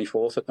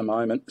 724th at the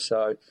moment.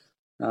 So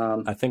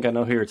I think I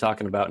know who you're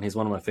talking about, and he's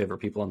one of my favorite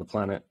people on the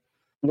planet.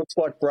 Looks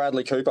like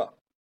Bradley Cooper.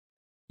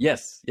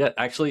 Yes, yeah,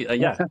 actually,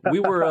 yeah, we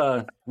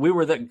were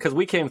there because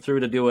we came through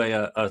to do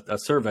a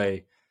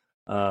survey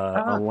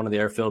on one of the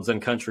airfields in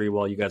country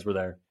while you guys were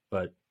there.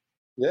 But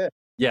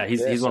yeah,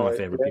 he's one of my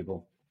favorite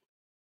people.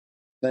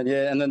 And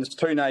then there's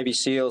 2 Navy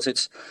SEALs.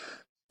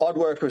 I'd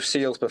worked with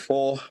SEALs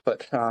before,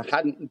 but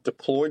hadn't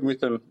deployed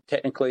with them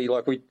technically.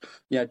 Like we,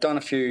 done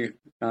a few.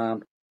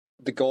 The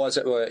guys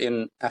that were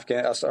in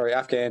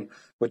Afghan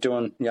were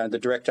doing, the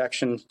direct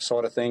action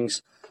side of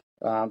things.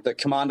 The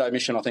commando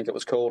mission, I think it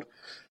was called.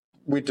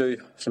 We'd do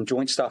some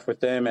joint stuff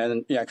with them,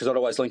 and because I'd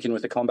always link in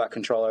with the combat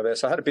control over there,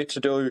 so I had a bit to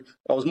do.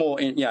 I was more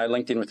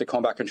linked in with the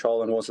combat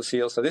control than was the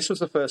SEALs. So this was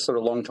the first sort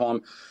of long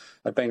time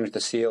I'd been with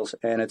the SEALs,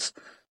 and it's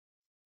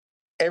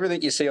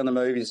everything you see on the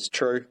movies is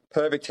true.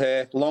 Perfect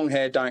hair, long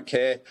hair, don't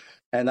care,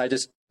 and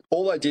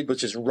all they did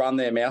was just run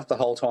their mouth the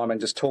whole time and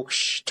just talk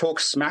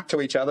smack to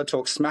each other,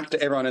 talk smack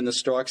to everyone in the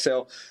strike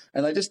cell,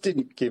 and they just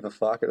didn't give a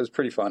fuck. It was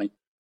pretty funny.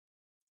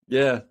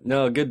 Yeah,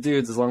 no, good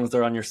dudes as long as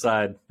they're on your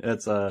side.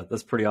 That's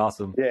pretty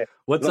awesome. Yeah.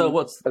 What's the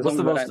most?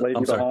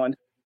 I'm sorry. Behind.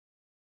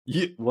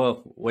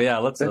 Well, yeah.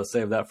 Let's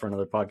save that for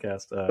another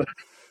podcast.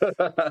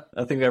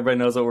 I think everybody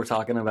knows what we're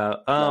talking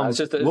about.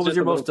 What was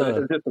your most?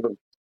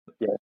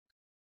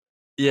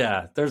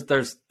 Yeah,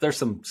 there's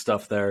some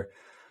stuff there.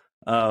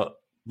 But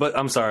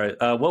I'm sorry.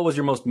 What was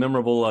your most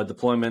memorable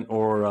deployment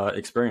or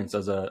experience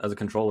as a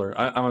controller?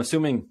 I'm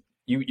assuming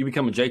you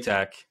become a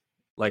JTAC.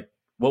 Like,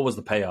 what was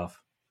the payoff?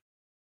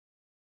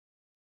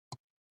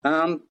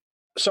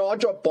 So I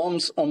dropped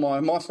bombs on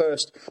my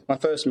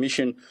first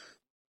mission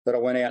that I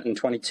went out in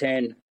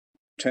 2010.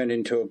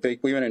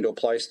 We went into a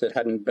place that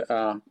hadn't.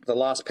 The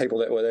last people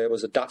that were there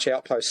was a Dutch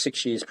outpost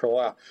 6 years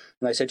prior,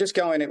 and they said just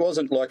go in. It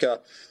wasn't like a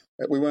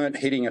we weren't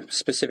hitting a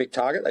specific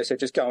target. They said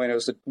just go in. It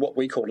was what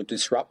we called a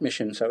disrupt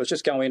mission. So it was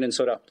just go in and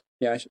sort of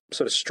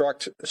strike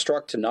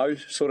to know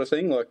sort of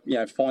thing, like,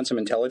 find some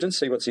intelligence,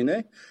 see what's in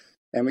there.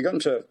 And we got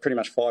into pretty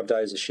much 5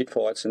 days of shit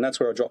fights, and that's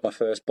where I dropped my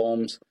first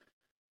bombs.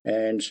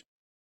 And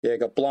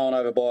got blown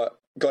over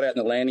got out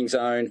in the landing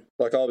zone.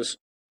 Like, I was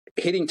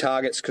hitting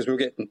targets because we were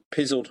getting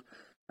pizzled.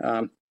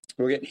 We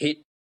were getting hit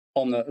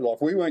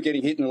we weren't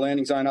getting hit in the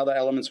landing zone. Other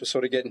elements were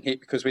sort of getting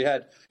hit because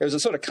it was a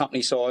sort of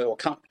company size, or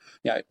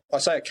I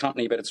say a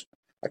company, but it's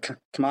a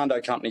commando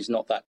company's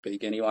not that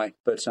big anyway.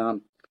 But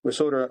we're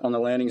sort of on the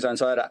landing zone.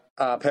 So I had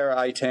a pair of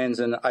A10s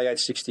and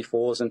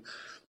AH-64s, and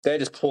they're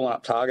just pulling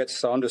up targets.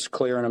 So I'm just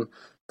clearing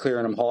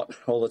them hot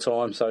all the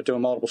time. So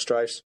doing multiple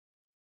strafes.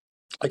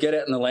 I get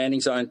out in the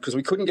landing zone because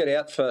we couldn't get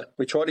out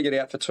we tried to get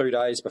out for 2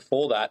 days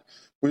before that.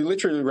 We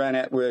literally ran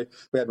out. We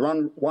had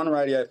one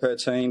radio per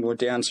team. We're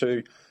down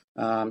to,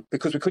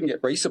 because we couldn't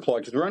get resupplied,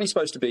 because we're only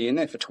supposed to be in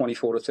there for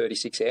 24 to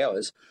 36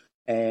 hours.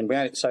 And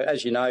so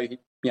as you know,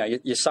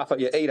 you suffer,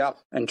 you eat up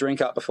and drink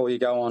up before you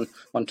go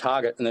on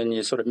target, and then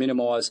you sort of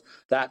minimise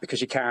that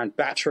because you're carrying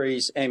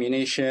batteries,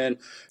 ammunition,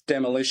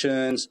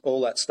 demolitions,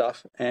 all that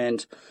stuff.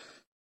 And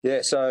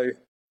so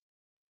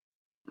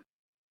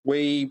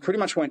we pretty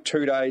much went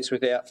 2 days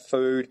without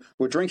food.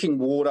 We're drinking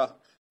water.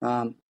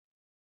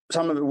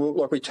 Some of it,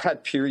 we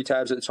had Puri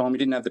tabs at the time. We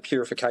didn't have the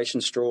purification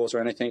straws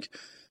or anything.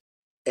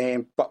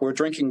 But we're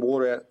drinking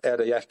water out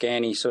of the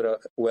Afghani sort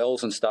of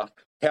wells and stuff.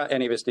 How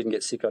any of us didn't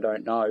get sick, I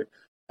don't know.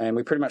 And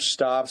we pretty much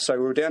starved. So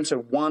we were down to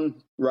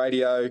one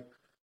radio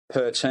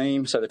per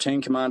team, so the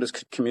team commanders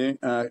could communicate.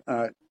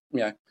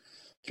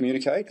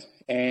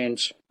 And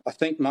I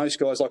think most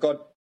guys,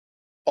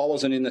 I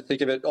wasn't in the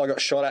thick of it. I got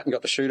shot at and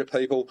got to shoot at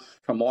people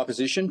from my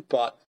position,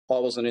 but I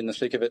wasn't in the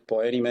thick of it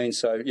by any means.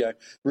 So,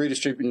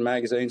 redistributing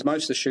magazines.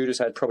 Most of the shooters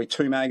had probably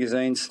 2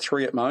 magazines,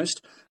 3 at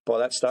most by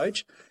that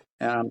stage.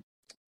 And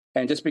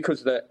just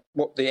because the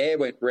air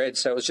went red,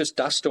 so it was just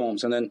dust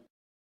storms. And then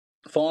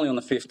finally on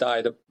the 5th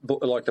day,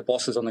 the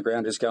bosses on the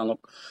ground just going,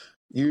 look,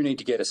 you need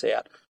to get us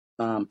out.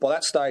 By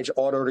that stage,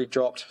 I'd already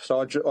dropped. So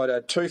I'd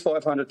had 2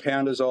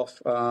 500-pounders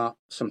off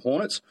some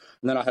Hornets,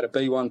 and then I had a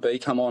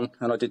B1B come on,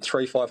 and I did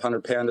 3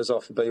 500-pounders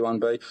off the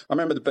B1B. I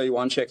remember the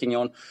B1 checking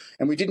on,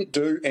 and we didn't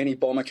do any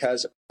bomber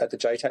cas at the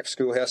JTAC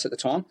schoolhouse at the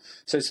time.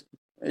 So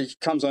he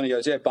comes on, he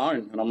goes, yeah,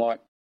 bone. And I'm like,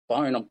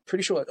 bone? I'm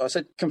pretty sure. I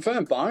said,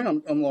 confirm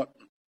bone? I'm like,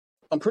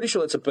 I'm pretty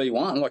sure it's a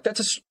B1. Like, that's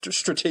a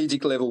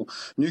strategic level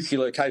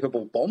nuclear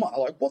capable bomber.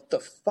 Like, what the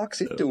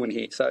fuck's it doing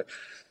here? So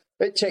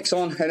it checks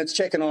on, and it's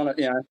checking on at,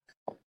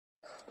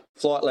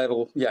 flight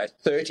level,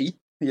 30,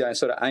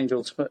 sort of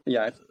Angels,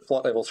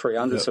 flight level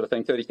 300 sort of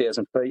thing,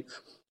 30,000 feet.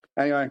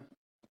 Anyway,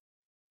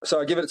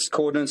 so I give it its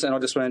coordinates, and I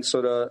just went,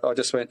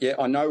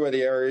 I know where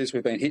the area is.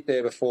 We've been hit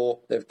there before.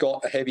 They've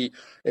got it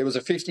was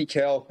a 50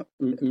 cal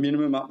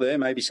minimum up there,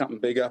 maybe something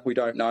bigger, we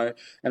don't know. And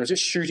it was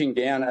just shooting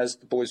down as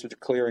the boys were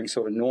clearing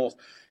sort of north.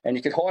 And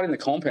you could hide in the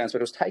compounds, but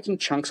it was taking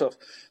chunks off.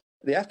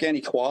 The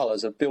Afghani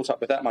koalas are built up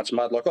with that much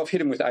mud. Like, I've hit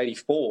them with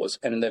 84s,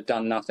 and they've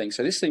done nothing.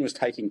 So this thing was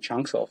taking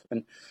chunks off.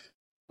 And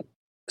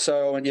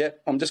so I went,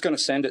 I'm just going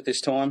to send it this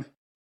time.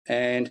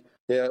 And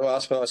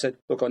I said,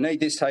 look, I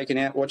need this taken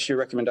out. What's your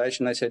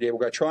recommendation? They said, we'll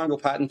go triangle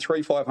pattern,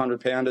 3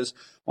 500-pounders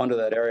onto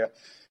that area.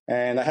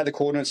 And they had the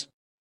coordinates.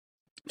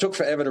 It took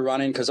forever to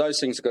run in because those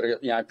things have got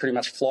to, pretty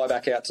much fly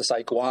back out to,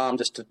 say, Guam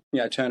just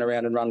to, turn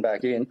around and run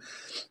back in.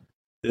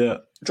 Yeah.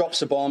 Drops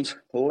the bombs,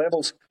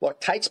 levels,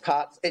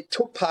 it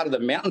took part of the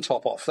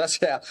mountaintop off. That's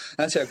how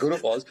good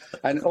it was.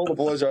 And all the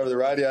boys over the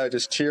radio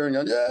just cheering,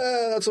 going,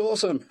 yeah, that's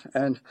awesome.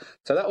 And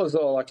so that was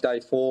like day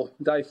 4.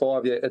 Day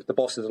 5, the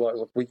bosses were like,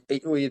 look, we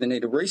either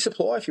need to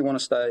resupply if you want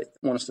us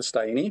to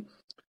stay in here,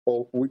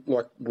 or we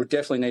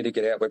definitely need to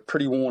get out. We're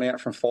pretty worn out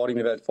from fighting.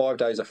 We've had 5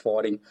 days of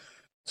fighting.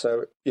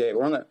 So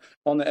we're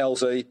on the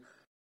LZ.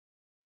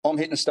 I'm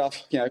hitting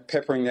stuff,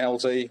 peppering the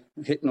LZ,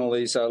 hitting all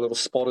these little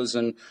spotters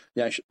and,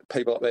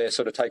 people up there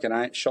sort of taking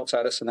shots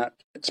at us and that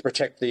to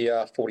protect the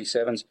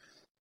 47s.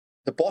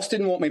 The boss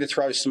didn't want me to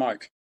throw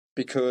smoke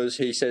because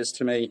he says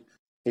to me,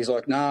 he's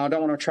like, no, I don't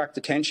want to attract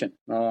attention.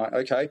 And I'm like,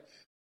 okay.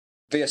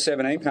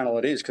 VS17 panel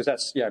it is because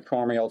that's,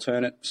 primary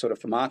alternate sort of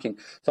for marking.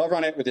 So I've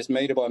run out with this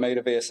metre by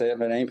metre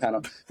VS17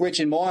 panel,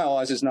 which in my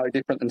eyes is no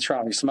different than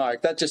throwing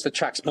smoke. That just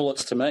attracts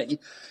bullets to me.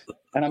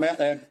 And I'm out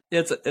there.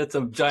 It's a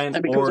giant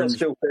and because orange. I'm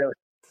still fairly...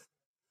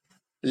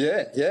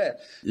 Yeah.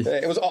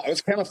 It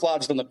was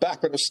camouflaged on the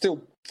back, but it was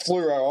still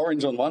fluoro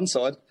orange on one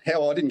side.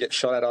 How I didn't get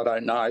shot at, I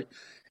don't know.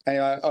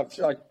 Anyway,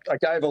 I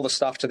gave all the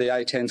stuff to the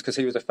A10s because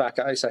he was a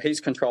FACO, so he's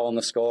controlling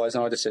the skies,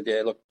 and I just said,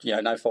 look,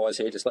 no fires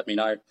here, just let me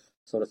know,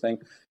 sort of thing.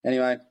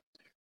 Anyway,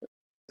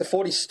 the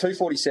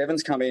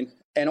 247s come in,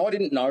 and I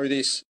didn't know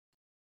this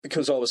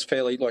because I was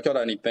fairly, I'd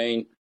only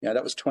been,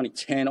 that was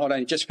 2010. I'd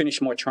only just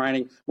finished my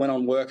training, went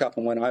on work up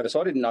and went over,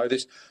 so I didn't know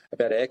this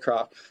about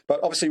aircraft.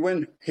 But obviously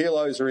when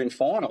helos are in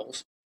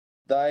finals,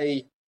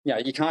 they,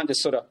 you can't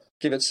just sort of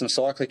give it some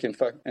cyclic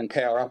and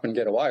power up and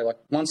get away. Like,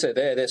 once they're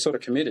there, they're sort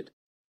of committed.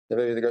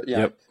 They've either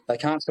got, they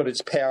can't sort of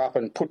just power up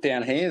and put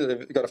down here.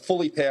 They've got to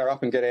fully power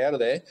up and get out of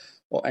there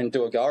and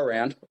do a go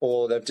around,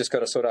 or they've just got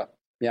to sort of,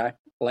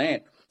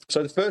 land.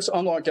 So the first,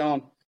 I'm like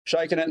going,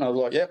 shaking it, and I was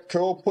like, yep,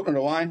 cool, putting it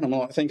away. I'm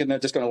like thinking they're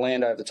just going to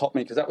land over the top of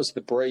me, because that was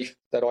the brief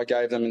that I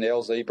gave them in the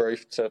LZ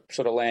brief, to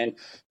sort of land,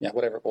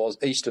 whatever it was,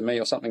 east of me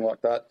or something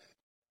like that.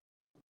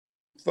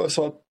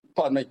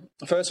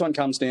 First one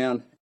comes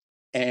down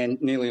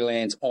and nearly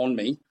lands on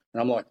me,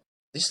 and I'm like,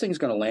 this thing's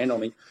going to land on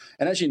me.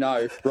 And as you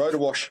know, rotor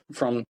wash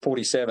from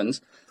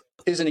 47s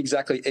isn't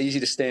exactly easy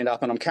to stand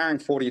up, and I'm carrying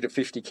 40 to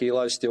 50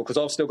 kilos still, because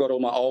I've still got all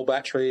my old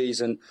batteries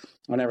and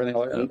everything.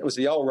 And it was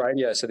the old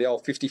radio, so the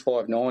old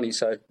 5590.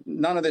 So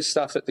none of this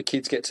stuff that the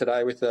kids get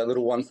today with the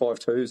little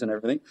 152s and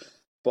everything.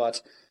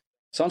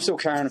 So I'm still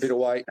carrying a bit of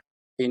weight,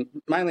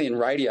 mainly in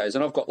radios,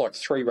 and I've got like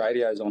 3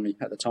 radios on me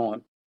at the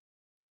time.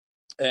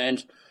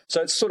 And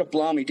so it's sort of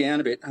blown me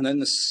down a bit. And then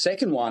the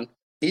second one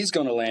is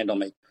going to land on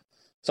me.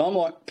 So I'm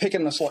like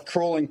picking this, like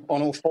crawling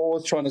on all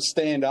fours, trying to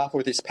stand up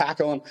with this pack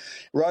on.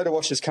 Rotor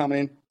washers coming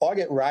in. I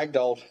get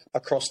ragdolled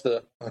across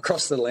the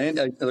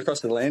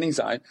landing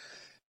zone.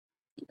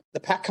 The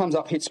pack comes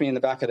up, hits me in the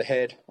back of the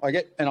head. I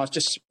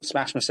just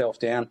smash myself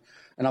down.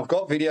 And I've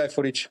got video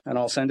footage, and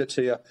I'll send it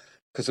to you,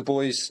 because the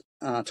boys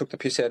took the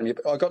piss out of me.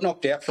 I got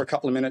knocked out for a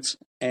couple of minutes,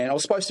 and I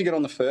was supposed to get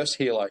on the first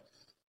helo.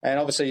 And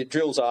obviously,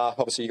 drills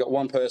you've got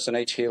one person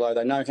each helo.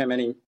 They know how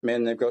many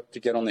men they've got to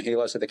get on the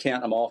helo, so they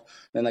count them off.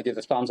 Then they give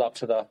the thumbs up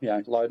to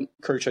the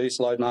crew chiefs,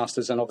 load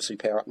masters, and obviously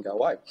power up and go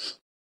away.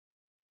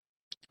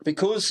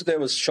 Because there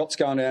was shots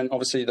going down,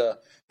 obviously the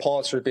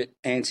pilots are a bit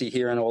antsy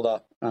hearing all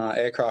the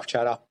aircraft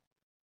chatter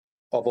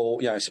of all,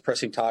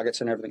 suppressing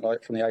targets and everything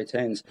like from the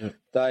A-10s.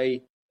 Yeah.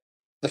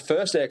 The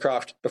first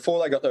aircraft,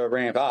 before they got the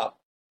ramp up,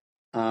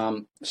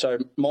 so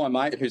my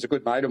mate, who's a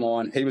good mate of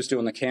mine, he was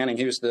doing the counting.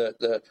 He was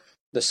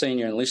the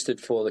senior enlisted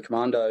for the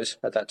commandos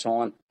at that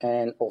time,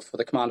 or for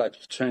the commando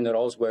platoon that I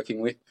was working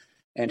with.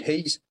 And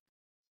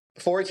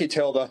before he could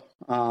tell the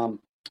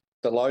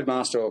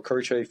loadmaster or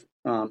crew chief,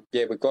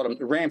 we've got them,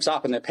 it ramps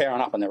up and they're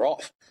powering up and they're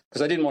off,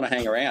 because they didn't want to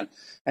hang around.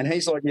 And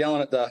he's like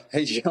yelling at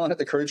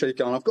the crew chief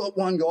going, I've got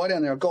one guy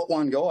down there, I've got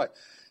one guy.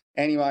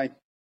 Anyway,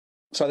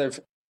 so they've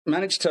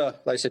managed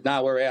they said,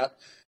 no, we're out.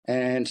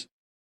 And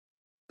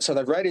so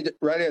they've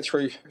radioed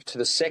through to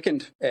the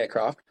second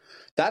aircraft.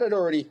 That had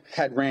already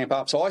had ramp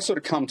up. So I sort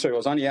of come to. I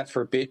was only out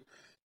for a bit.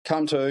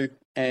 Come to,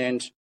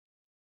 and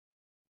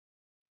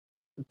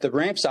the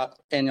ramp's up,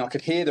 and I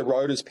could hear the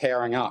rotors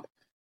powering up.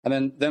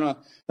 And then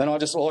I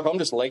just, I'm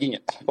just legging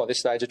it by this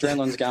stage.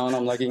 Adrenaline's going,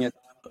 I'm legging it.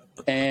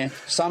 And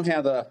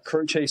somehow the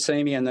crew chief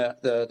see me, and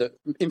the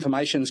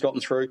information's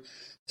gotten through.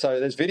 So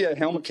there's video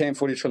helmet cam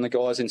footage from the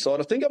guys inside.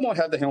 I think I might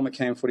have the helmet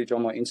cam footage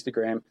on my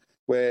Instagram,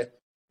 where,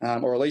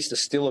 or at least a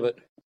still of it,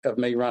 of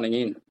me running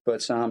in.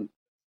 But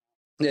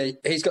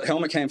he's got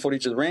helmet cam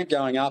footage of the ramp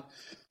going up,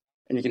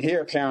 and you can hear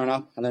it powering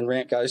up, and then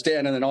ramp goes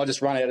down, and then I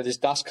just run out of this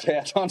dust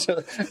cloud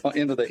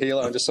into the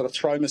helo and just sort of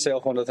throw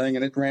myself on the thing,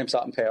 and it ramps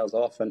up and powers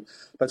off.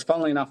 But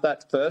funnily enough,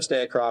 that first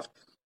aircraft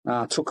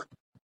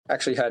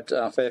actually had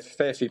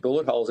fair few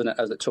bullet holes in it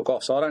as it took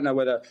off. So I don't know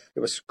whether it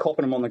was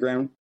copping them on the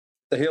ground.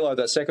 The helo,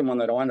 that second one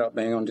that I ended up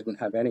being on, didn't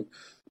have any.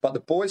 But the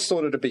boys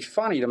thought it'd be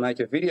funny to make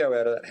a video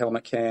out of that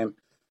helmet cam,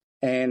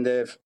 and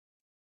they've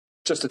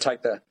just to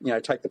take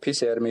the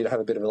piss out of me, to have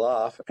a bit of a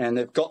laugh. And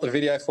they've got the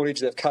video footage.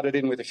 They've cut it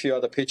in with a few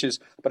other pictures,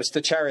 but it's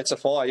the Chariots of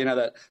Fire.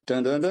 That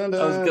dun dun dun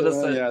dun. I was gonna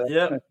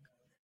say,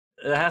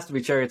 it has to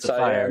be Chariots of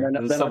Fire. And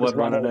then I just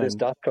run over this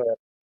dust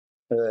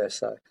cloud.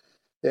 So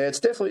it's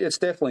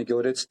definitely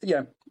good. It's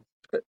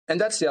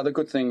and that's the other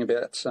good thing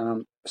about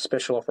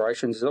special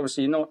operations is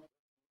obviously you're not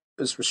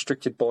as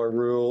restricted by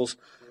rules,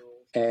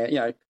 and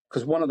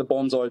because two of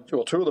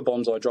the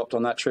bombs I dropped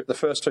on that trip, the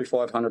first 2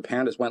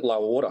 500-pounders went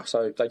low order,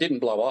 so they didn't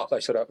blow up. They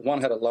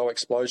one had a low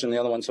explosion, the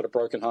other one sort of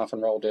broke in half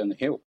and rolled down the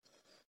hill.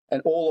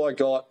 And all I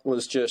got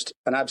was just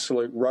an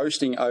absolute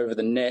roasting over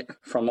the net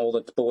from all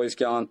the boys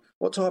going,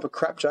 what type of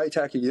crap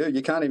JTAC are you?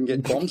 You can't even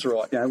get bombs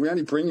right. We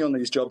only bring you on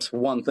these jobs for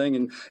one thing,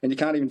 and you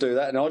can't even do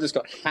that. And I just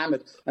got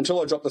hammered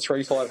until I dropped the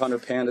 3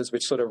 500-pounders,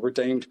 which sort of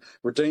redeemed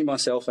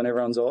myself in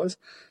everyone's eyes.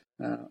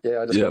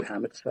 I just got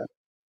hammered. So.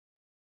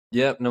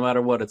 Yep, no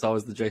matter what, it's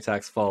always the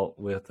JTAC's fault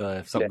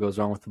if something goes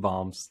wrong with the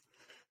bombs.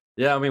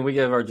 Yeah, I mean, we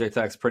gave our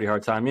JTACs a pretty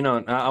hard time.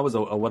 I was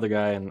a weather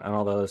guy and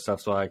all the other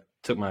stuff, so I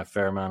took my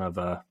fair amount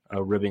of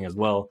ribbing as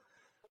well.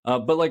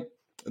 But like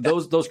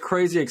those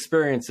crazy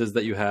experiences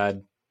that you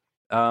had,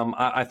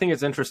 I think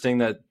it's interesting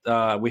that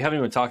we haven't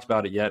even talked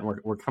about it yet, and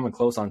we're coming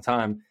close on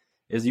time,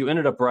 is you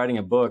ended up writing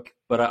a book,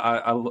 but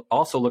I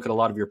also look at a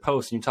lot of your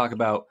posts, and you talk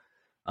about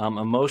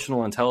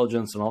emotional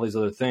intelligence and all these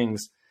other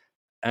things.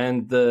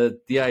 And the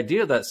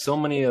idea that so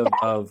many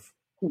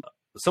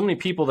so many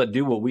people that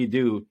do what we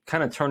do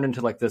kind of turned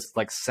into like this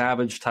like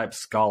savage type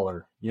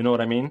scholar. You know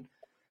what I mean?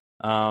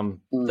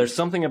 There's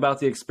something about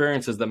the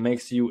experiences that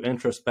makes you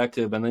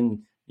introspective, and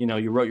then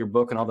you wrote your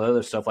book and all the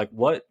other stuff. Like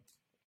what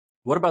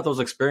about those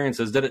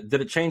experiences? Did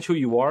it change who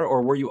you are,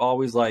 or were you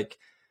always like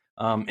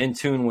in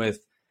tune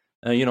with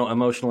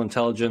emotional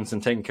intelligence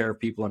and taking care of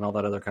people and all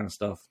that other kind of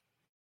stuff?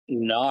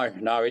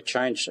 No, it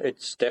changed.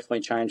 It's definitely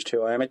changed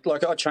who I am.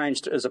 I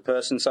changed as a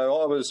person.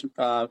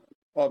 So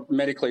I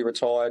medically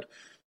retired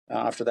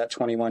after that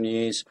 21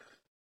 years.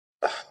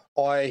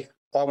 I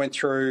went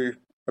through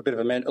a bit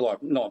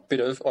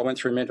of I went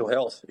through mental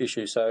health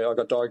issues. So I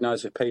got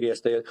diagnosed with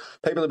PTSD.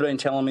 People have been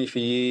telling me for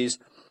years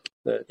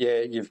that,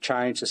 you've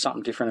changed, there's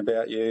something different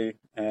about you.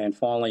 And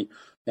finally,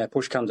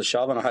 push comes to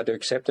shove and I had to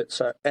accept it.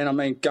 So, and I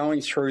mean,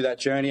 going through that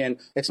journey, and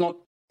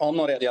I'm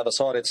not out the other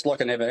side. It's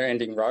like a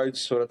never-ending road.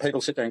 Sort of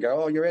people sit there and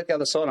go, "Oh, you're out the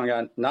other side." I'm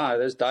going, "No,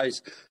 there's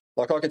days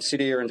like I could sit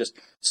here and just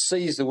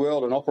seize the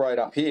world and operate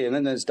up here, and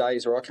then there's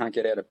days where I can't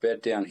get out of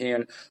bed down here."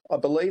 And I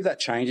believe that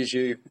changes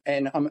you.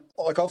 And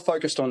I've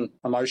focused on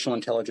emotional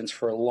intelligence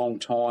for a long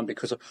time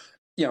because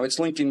it's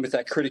linked in with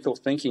that critical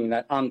thinking,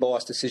 that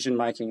unbiased decision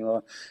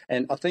making,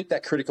 and I think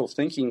that critical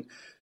thinking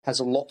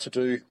has a lot to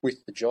do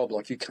with the job.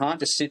 Like you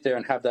can't just sit there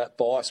and have that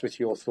bias with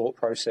your thought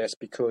process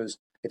because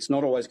it's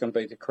not always going to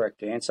be the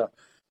correct answer.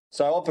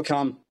 So I've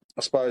become,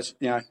 I suppose,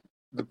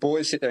 the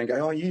boys sit there and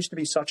go, "Oh, you used to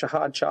be such a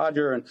hard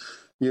charger, and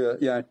you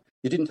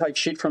didn't take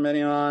shit from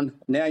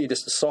anyone. Now you're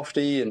just a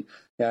softie," and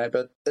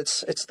but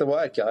it's the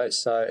way it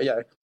goes. So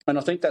and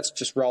I think that's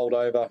just rolled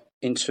over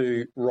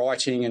into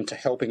writing and to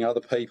helping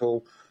other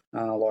people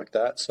like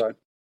that. So,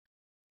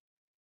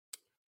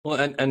 well,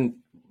 and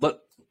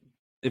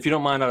if you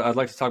don't mind, I'd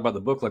like to talk about the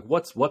book. Like,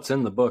 what's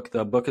in the book?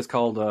 The book is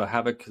called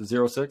Havoc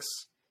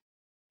 06.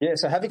 Yeah,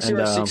 so Havoc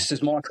 06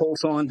 is my call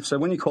sign. So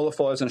when you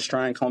qualify as an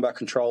Australian combat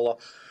controller,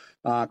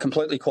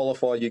 completely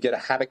qualify, you get a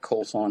Havoc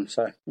call sign.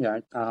 So,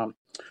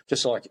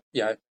 just like,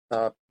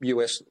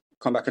 US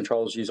combat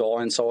controllers use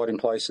Ironside in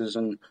places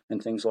and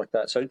things like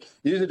that. So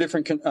use a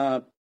different,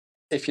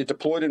 if you're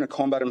deployed in a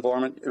combat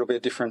environment, it'll be a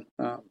different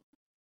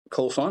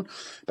call sign,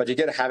 but you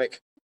get a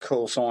Havoc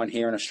call sign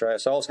here in Australia.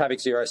 So I was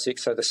Havoc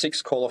 06, so the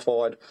 6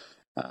 qualified,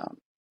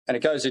 and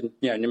it goes in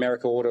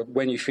numerical order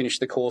when you finish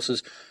the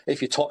courses.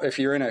 If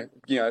you're in a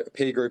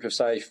peer group of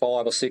say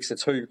 5 or 6,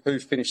 it's who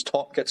finished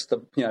top gets the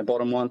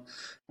bottom one.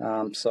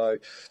 So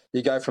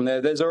you go from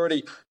there. There's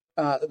already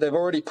they've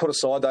already put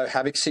aside though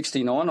Havoc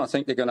 69. I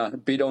think they're going to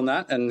bid on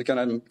that and they're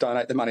going to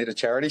donate the money to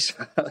charities.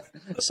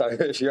 So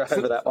if you're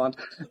over that one,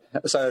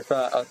 so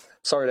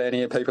sorry to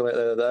any people out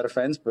there that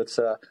offends, but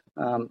So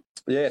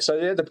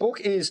the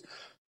book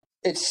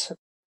it's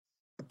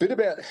a bit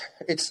about,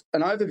 it's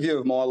an overview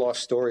of my life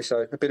story.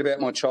 So a bit about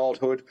my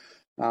childhood,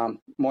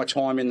 my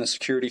time in the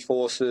security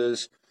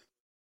forces.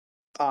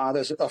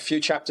 There's a few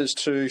chapters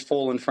to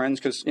fallen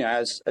friends because,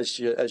 as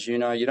you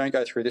know, you don't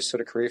go through this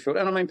sort of career field.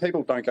 And I mean,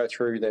 people don't go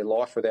through their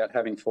life without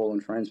having fallen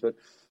friends. But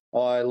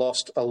I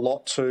lost a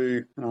lot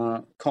to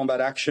combat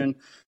action.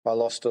 I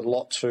lost a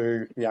lot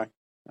to,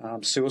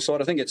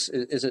 suicide. I think is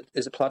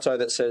it Plato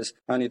that says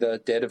only the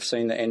dead have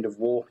seen the end of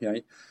war.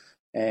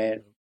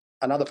 And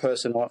another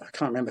person, I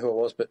can't remember who it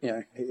was, but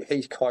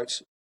he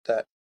quotes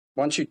that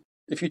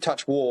if you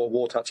touch war,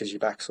 war touches you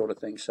back, sort of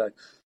thing. So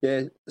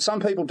some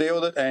people deal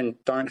with it and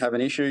don't have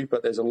an issue,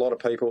 but there's a lot of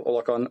people,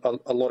 like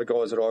a lot of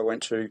guys that I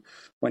went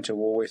to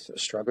war with, are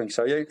struggling.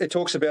 So it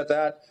talks about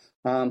that.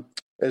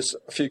 There's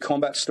a few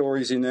combat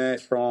stories in there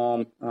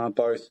from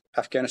both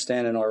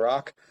Afghanistan and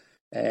Iraq,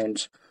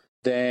 and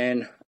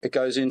then it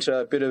goes into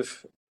a bit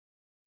of.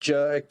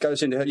 It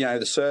goes into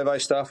the survey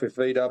stuff with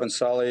VW and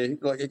Sully.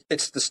 Like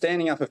it's the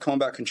standing up of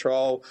combat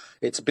control.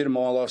 It's a bit of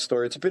my life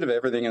story. It's a bit of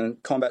everything,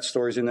 and combat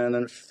stories in there. And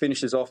then it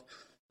finishes off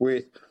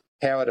with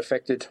how it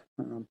affected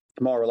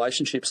my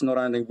relationships, not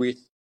only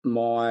with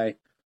my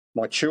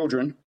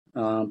children,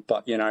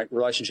 but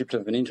relationships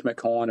of an intimate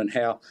kind, and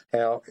how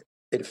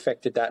it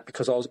affected that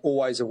because I was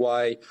always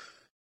away.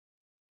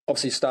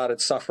 Obviously, started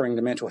suffering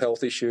the mental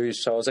health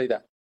issues, so I was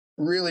either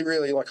really,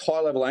 really like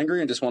high level angry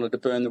and just wanted to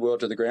burn the world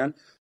to the ground,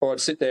 or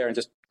I'd sit there and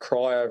just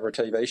cry over a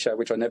TV show,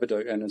 which I never do,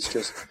 and it's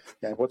just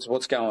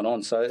what's going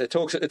on. So it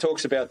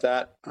talks about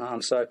that.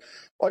 So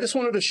I just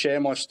wanted to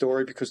share my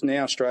story because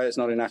now Australia's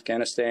not in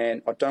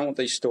Afghanistan. I don't want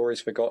these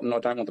stories forgotten. I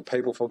don't want the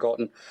people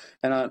forgotten.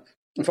 And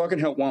if I can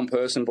help one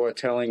person by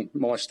telling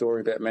my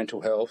story about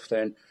mental health,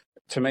 then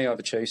to me I've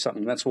achieved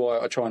something. That's why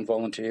I try and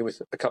volunteer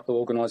with a couple of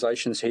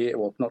organisations here.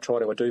 Well, not try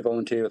to. I do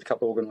volunteer with a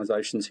couple of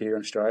organisations here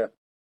in Australia.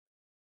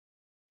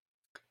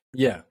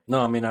 Yeah,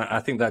 no, I mean,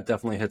 I think that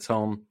definitely hits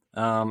home.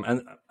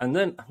 And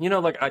then,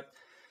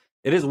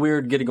 it is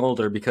weird getting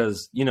older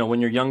because,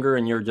 when you're younger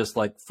and you're just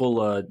like full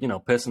of,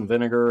 piss and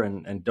vinegar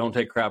and don't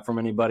take crap from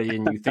anybody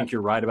and you think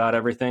you're right about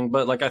everything.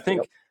 But like, I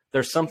think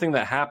there's something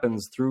that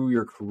happens through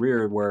your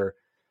career where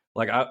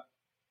like,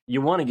 you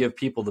want to give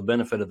people the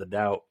benefit of the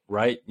doubt,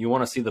 right? You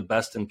want to see the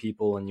best in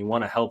people and you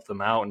want to help them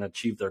out and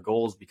achieve their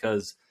goals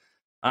because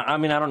I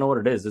mean, I don't know what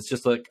it is. It's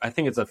just like, I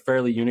think it's a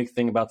fairly unique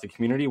thing about the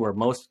community where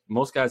most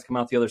guys come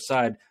out the other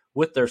side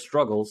with their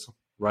struggles,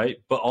 right?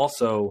 But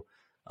also,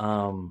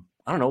 I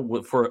don't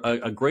know, for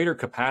a greater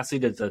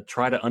capacity to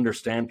try to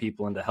understand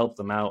people and to help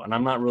them out. And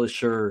I'm not really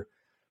sure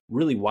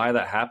really why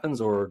that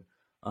happens or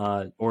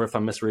if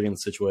I'm misreading the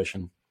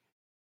situation.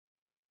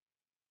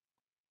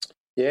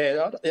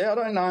 Yeah, I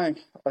don't know.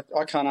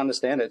 I can't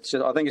understand it.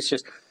 I think it's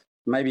just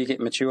maybe you get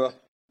mature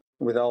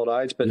with old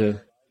age, but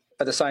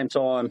at the same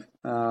time,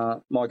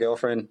 my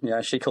girlfriend,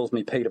 she calls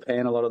me Peter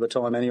Pan a lot of the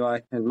time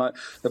anyway. And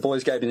the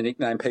boys gave me the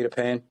nickname Peter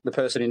Pan, the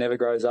person who never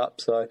grows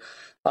up. So,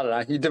 I don't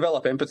know, you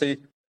develop empathy.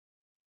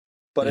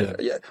 But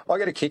I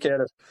get a kick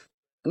out of,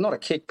 not a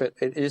kick, but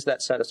it is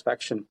that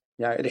satisfaction.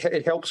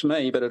 It helps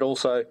me, but it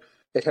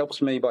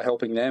helps me by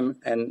helping them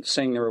and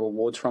seeing the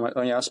rewards from it.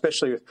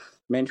 Especially with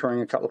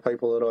mentoring a couple of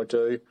people that I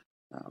do.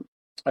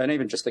 And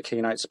even just the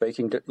keynote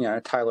speaking,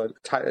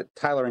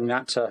 tailoring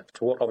that to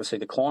what obviously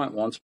the client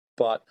wants,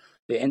 but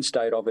the end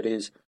state of it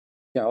is,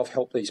 I've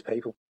helped these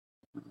people.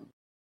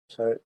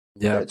 So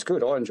it's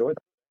good. I enjoy it.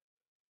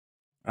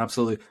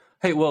 Absolutely.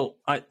 Hey, well,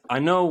 I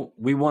know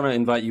we want to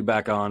invite you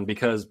back on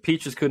because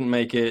Peaches couldn't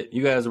make it.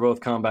 You guys are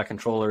both combat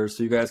controllers,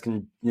 so you guys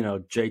can,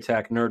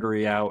 JTAC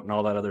nerdery out and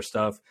all that other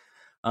stuff.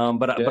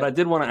 But I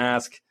did want to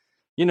ask,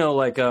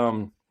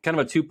 kind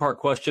of a two-part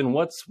question.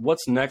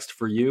 What's next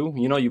for you?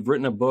 You've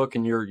written a book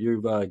and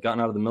you've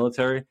gotten out of the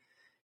military.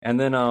 And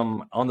then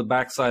on the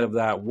backside of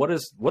that, what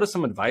is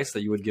some advice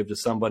that you would give to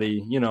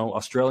somebody,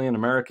 Australian,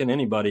 American,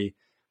 anybody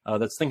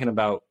that's thinking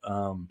about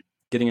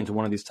getting into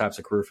one of these types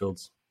of career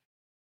fields?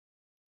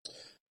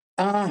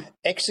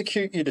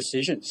 Execute your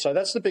decision. So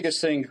that's the biggest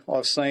thing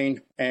I've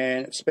seen,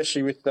 and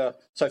especially with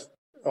so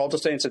I'll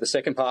just answer the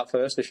second part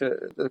first,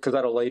 because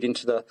that'll lead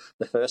into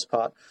the first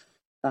part.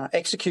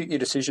 Execute your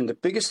decision. The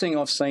biggest thing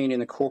I've seen in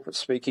the corporate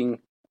speaking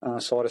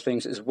side of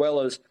things, as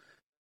well as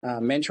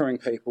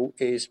mentoring people,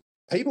 is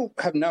people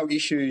have no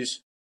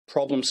issues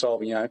problem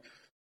solving,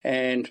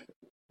 and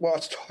I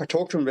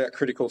talk to them about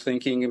critical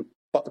thinking,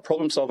 but the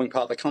problem solving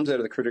part that comes out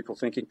of the critical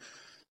thinking,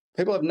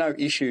 people have no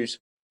issues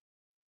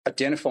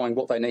identifying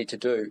what they need to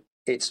do.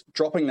 It's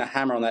dropping the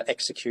hammer on that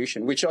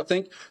execution, which I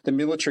think the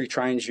military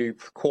trains you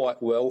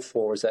quite well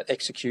for, is that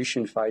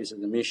execution phase of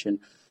the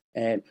mission.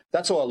 And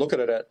that's how I look at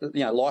it.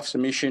 Life's a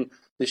mission.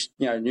 This,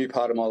 new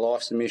part of my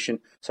life's a mission.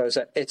 So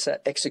it's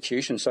that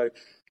execution. So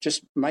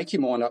just make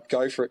your mind up,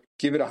 go for it,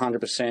 give it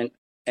 100%.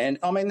 And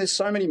I mean, there's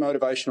so many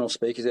motivational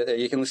speakers out there.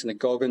 You can listen to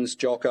Goggins,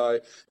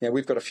 Jocko.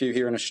 We've got a few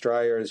here in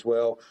Australia as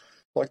well.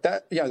 Like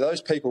that,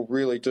 those people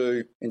really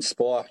do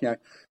inspire.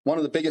 One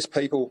of the biggest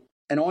people,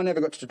 and I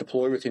never got to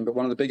deploy with him, but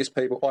one of the biggest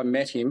people, I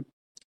met him.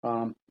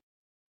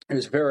 He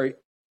was a very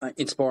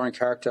inspiring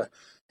character.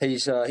 He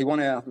won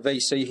our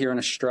VC here in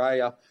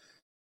Australia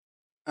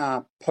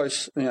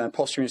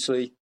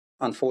posthumously,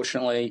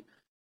 unfortunately.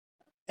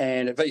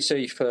 And a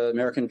VC for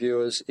American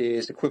viewers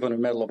is the equivalent of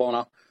Medal of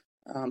Honor.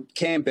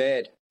 Cam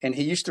Baird, and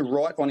he used to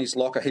write on his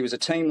locker. He was a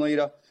team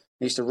leader.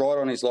 He used to write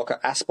on his locker,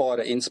 "Aspire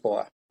to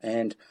inspire."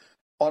 And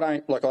I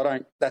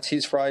don't. That's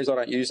his phrase. I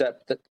don't use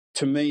that. That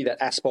to me, that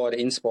aspire to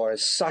inspire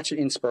is such an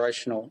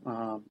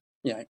inspirational,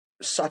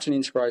 such an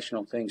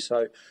inspirational thing.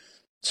 So,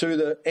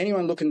 to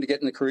anyone looking to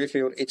get in the career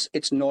field,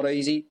 it's not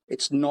easy.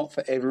 It's not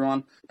for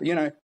everyone. But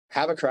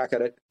have a crack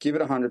at it. Give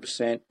it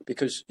 100%,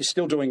 because you're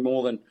still doing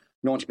more than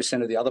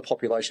 90% of the other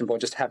population by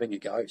just having a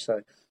go.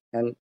 So,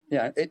 and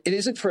it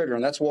isn't for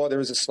everyone. That's why there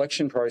is a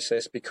selection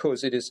process,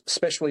 because it is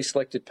specially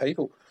selected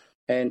people.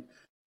 And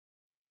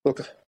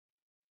look,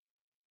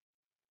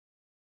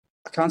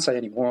 I can't say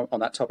any more on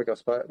that topic, I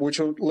suppose, which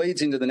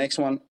leads into the next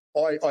one.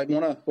 I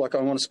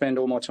want to spend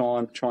all my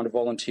time trying to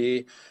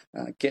volunteer,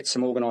 get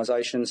some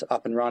organisations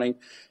up and running,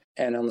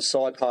 and on the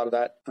side part of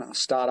that,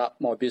 start up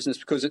my business,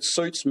 because it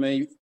suits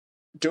me.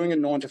 Doing a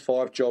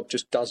 9-to-5 job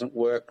just doesn't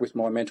work with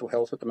my mental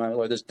health at the moment.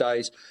 Like, there's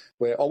days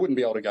where I wouldn't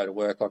be able to go to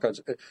work.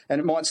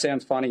 And it might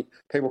sound funny.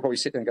 People probably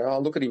sit there and go, "Oh,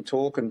 look at him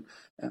talk," and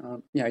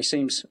he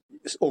seems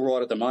all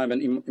right at the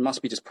moment. He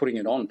must be just putting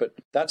it on, but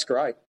that's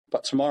great.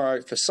 But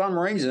tomorrow, for some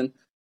reason,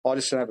 I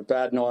just have a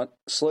bad night of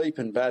sleep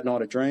and bad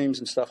night of dreams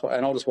and stuff,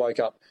 and I'll just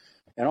wake up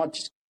and I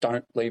just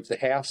don't leave the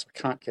house. I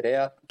can't get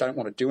out. Don't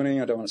want to do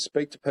anything. I don't want to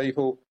speak to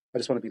people. I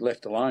just want to be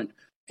left alone.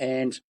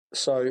 And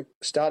so,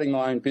 starting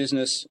my own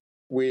business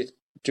with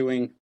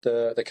doing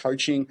the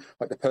coaching,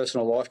 like the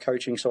personal life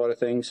coaching side of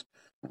things,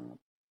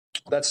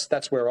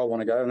 that's where I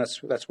want to go, and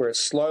that's where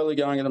it's slowly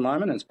going at the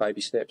moment, and it's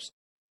baby steps.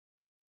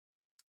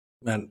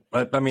 Man,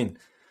 I mean,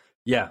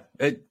 yeah.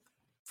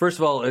 First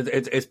of all,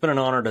 it's been an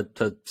honor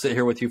to sit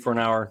here with you for an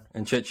hour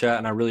and chit chat,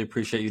 and I really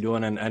appreciate you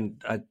doing it.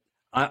 And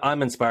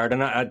I'm inspired,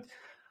 and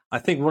I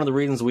think one of the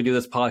reasons we do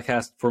this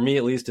podcast, for me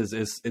at least, is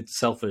it's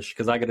selfish,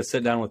 because I get to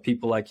sit down with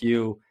people like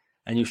you,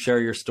 and you share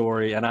your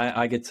story, and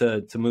I get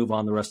to move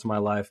on the rest of my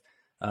life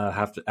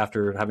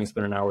after having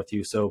spent an hour with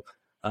you. So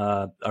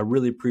I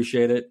really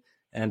appreciate it,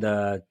 and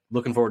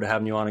looking forward to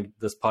having you on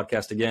this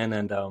podcast again.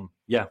 And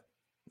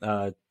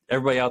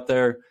everybody out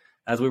there,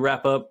 as we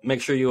wrap up, make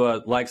sure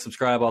you like,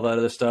 subscribe, all that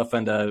other stuff,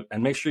 and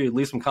make sure you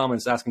leave some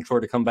comments asking Troy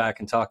to come back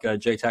and talk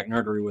JTAC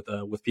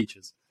nerdery with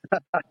Peaches.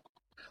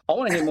 I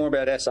want to hear more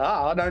about SR.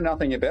 I know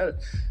nothing about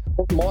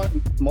it.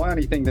 My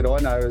only thing that I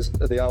know is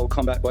the old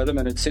combat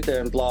weatherman would sit there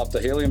and blow up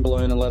the helium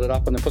balloon and let it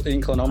up, and then put the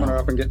inclinometer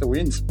up and get the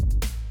winds.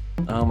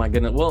 Oh my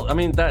goodness. Well, I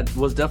mean, that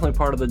was definitely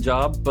part of the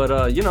job,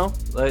 but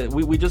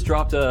we just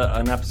dropped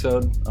an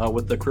episode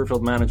with the career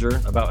field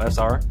manager about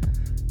SR,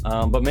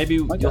 but maybe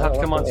you'll have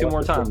to come on 2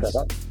 more times,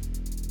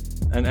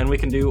 and we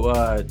can do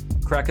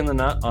cracking the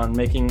nut on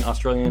making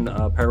Australian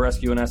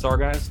pararescue and SR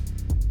guys.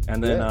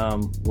 And then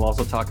we'll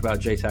also talk about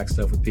JTAC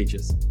stuff with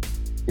Peaches.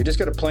 You just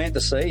got to plant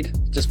the seed.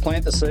 Just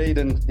plant the seed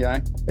and,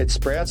 it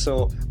sprouts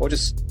or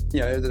just,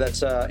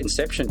 that's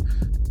inception.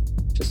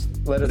 Just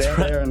let it out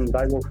there and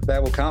they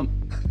will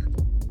come.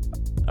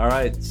 All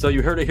right. So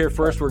you heard it here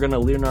first. We're going to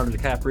Leonardo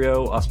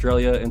DiCaprio,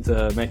 Australia,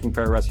 into making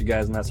pararescue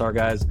guys and SR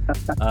guys.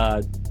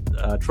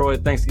 Troy,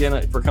 thanks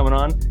again for coming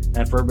on.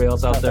 And for everybody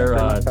else out there,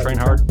 train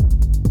hard.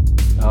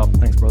 Oh,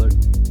 thanks, brother.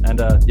 And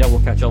we'll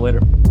catch y'all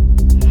later.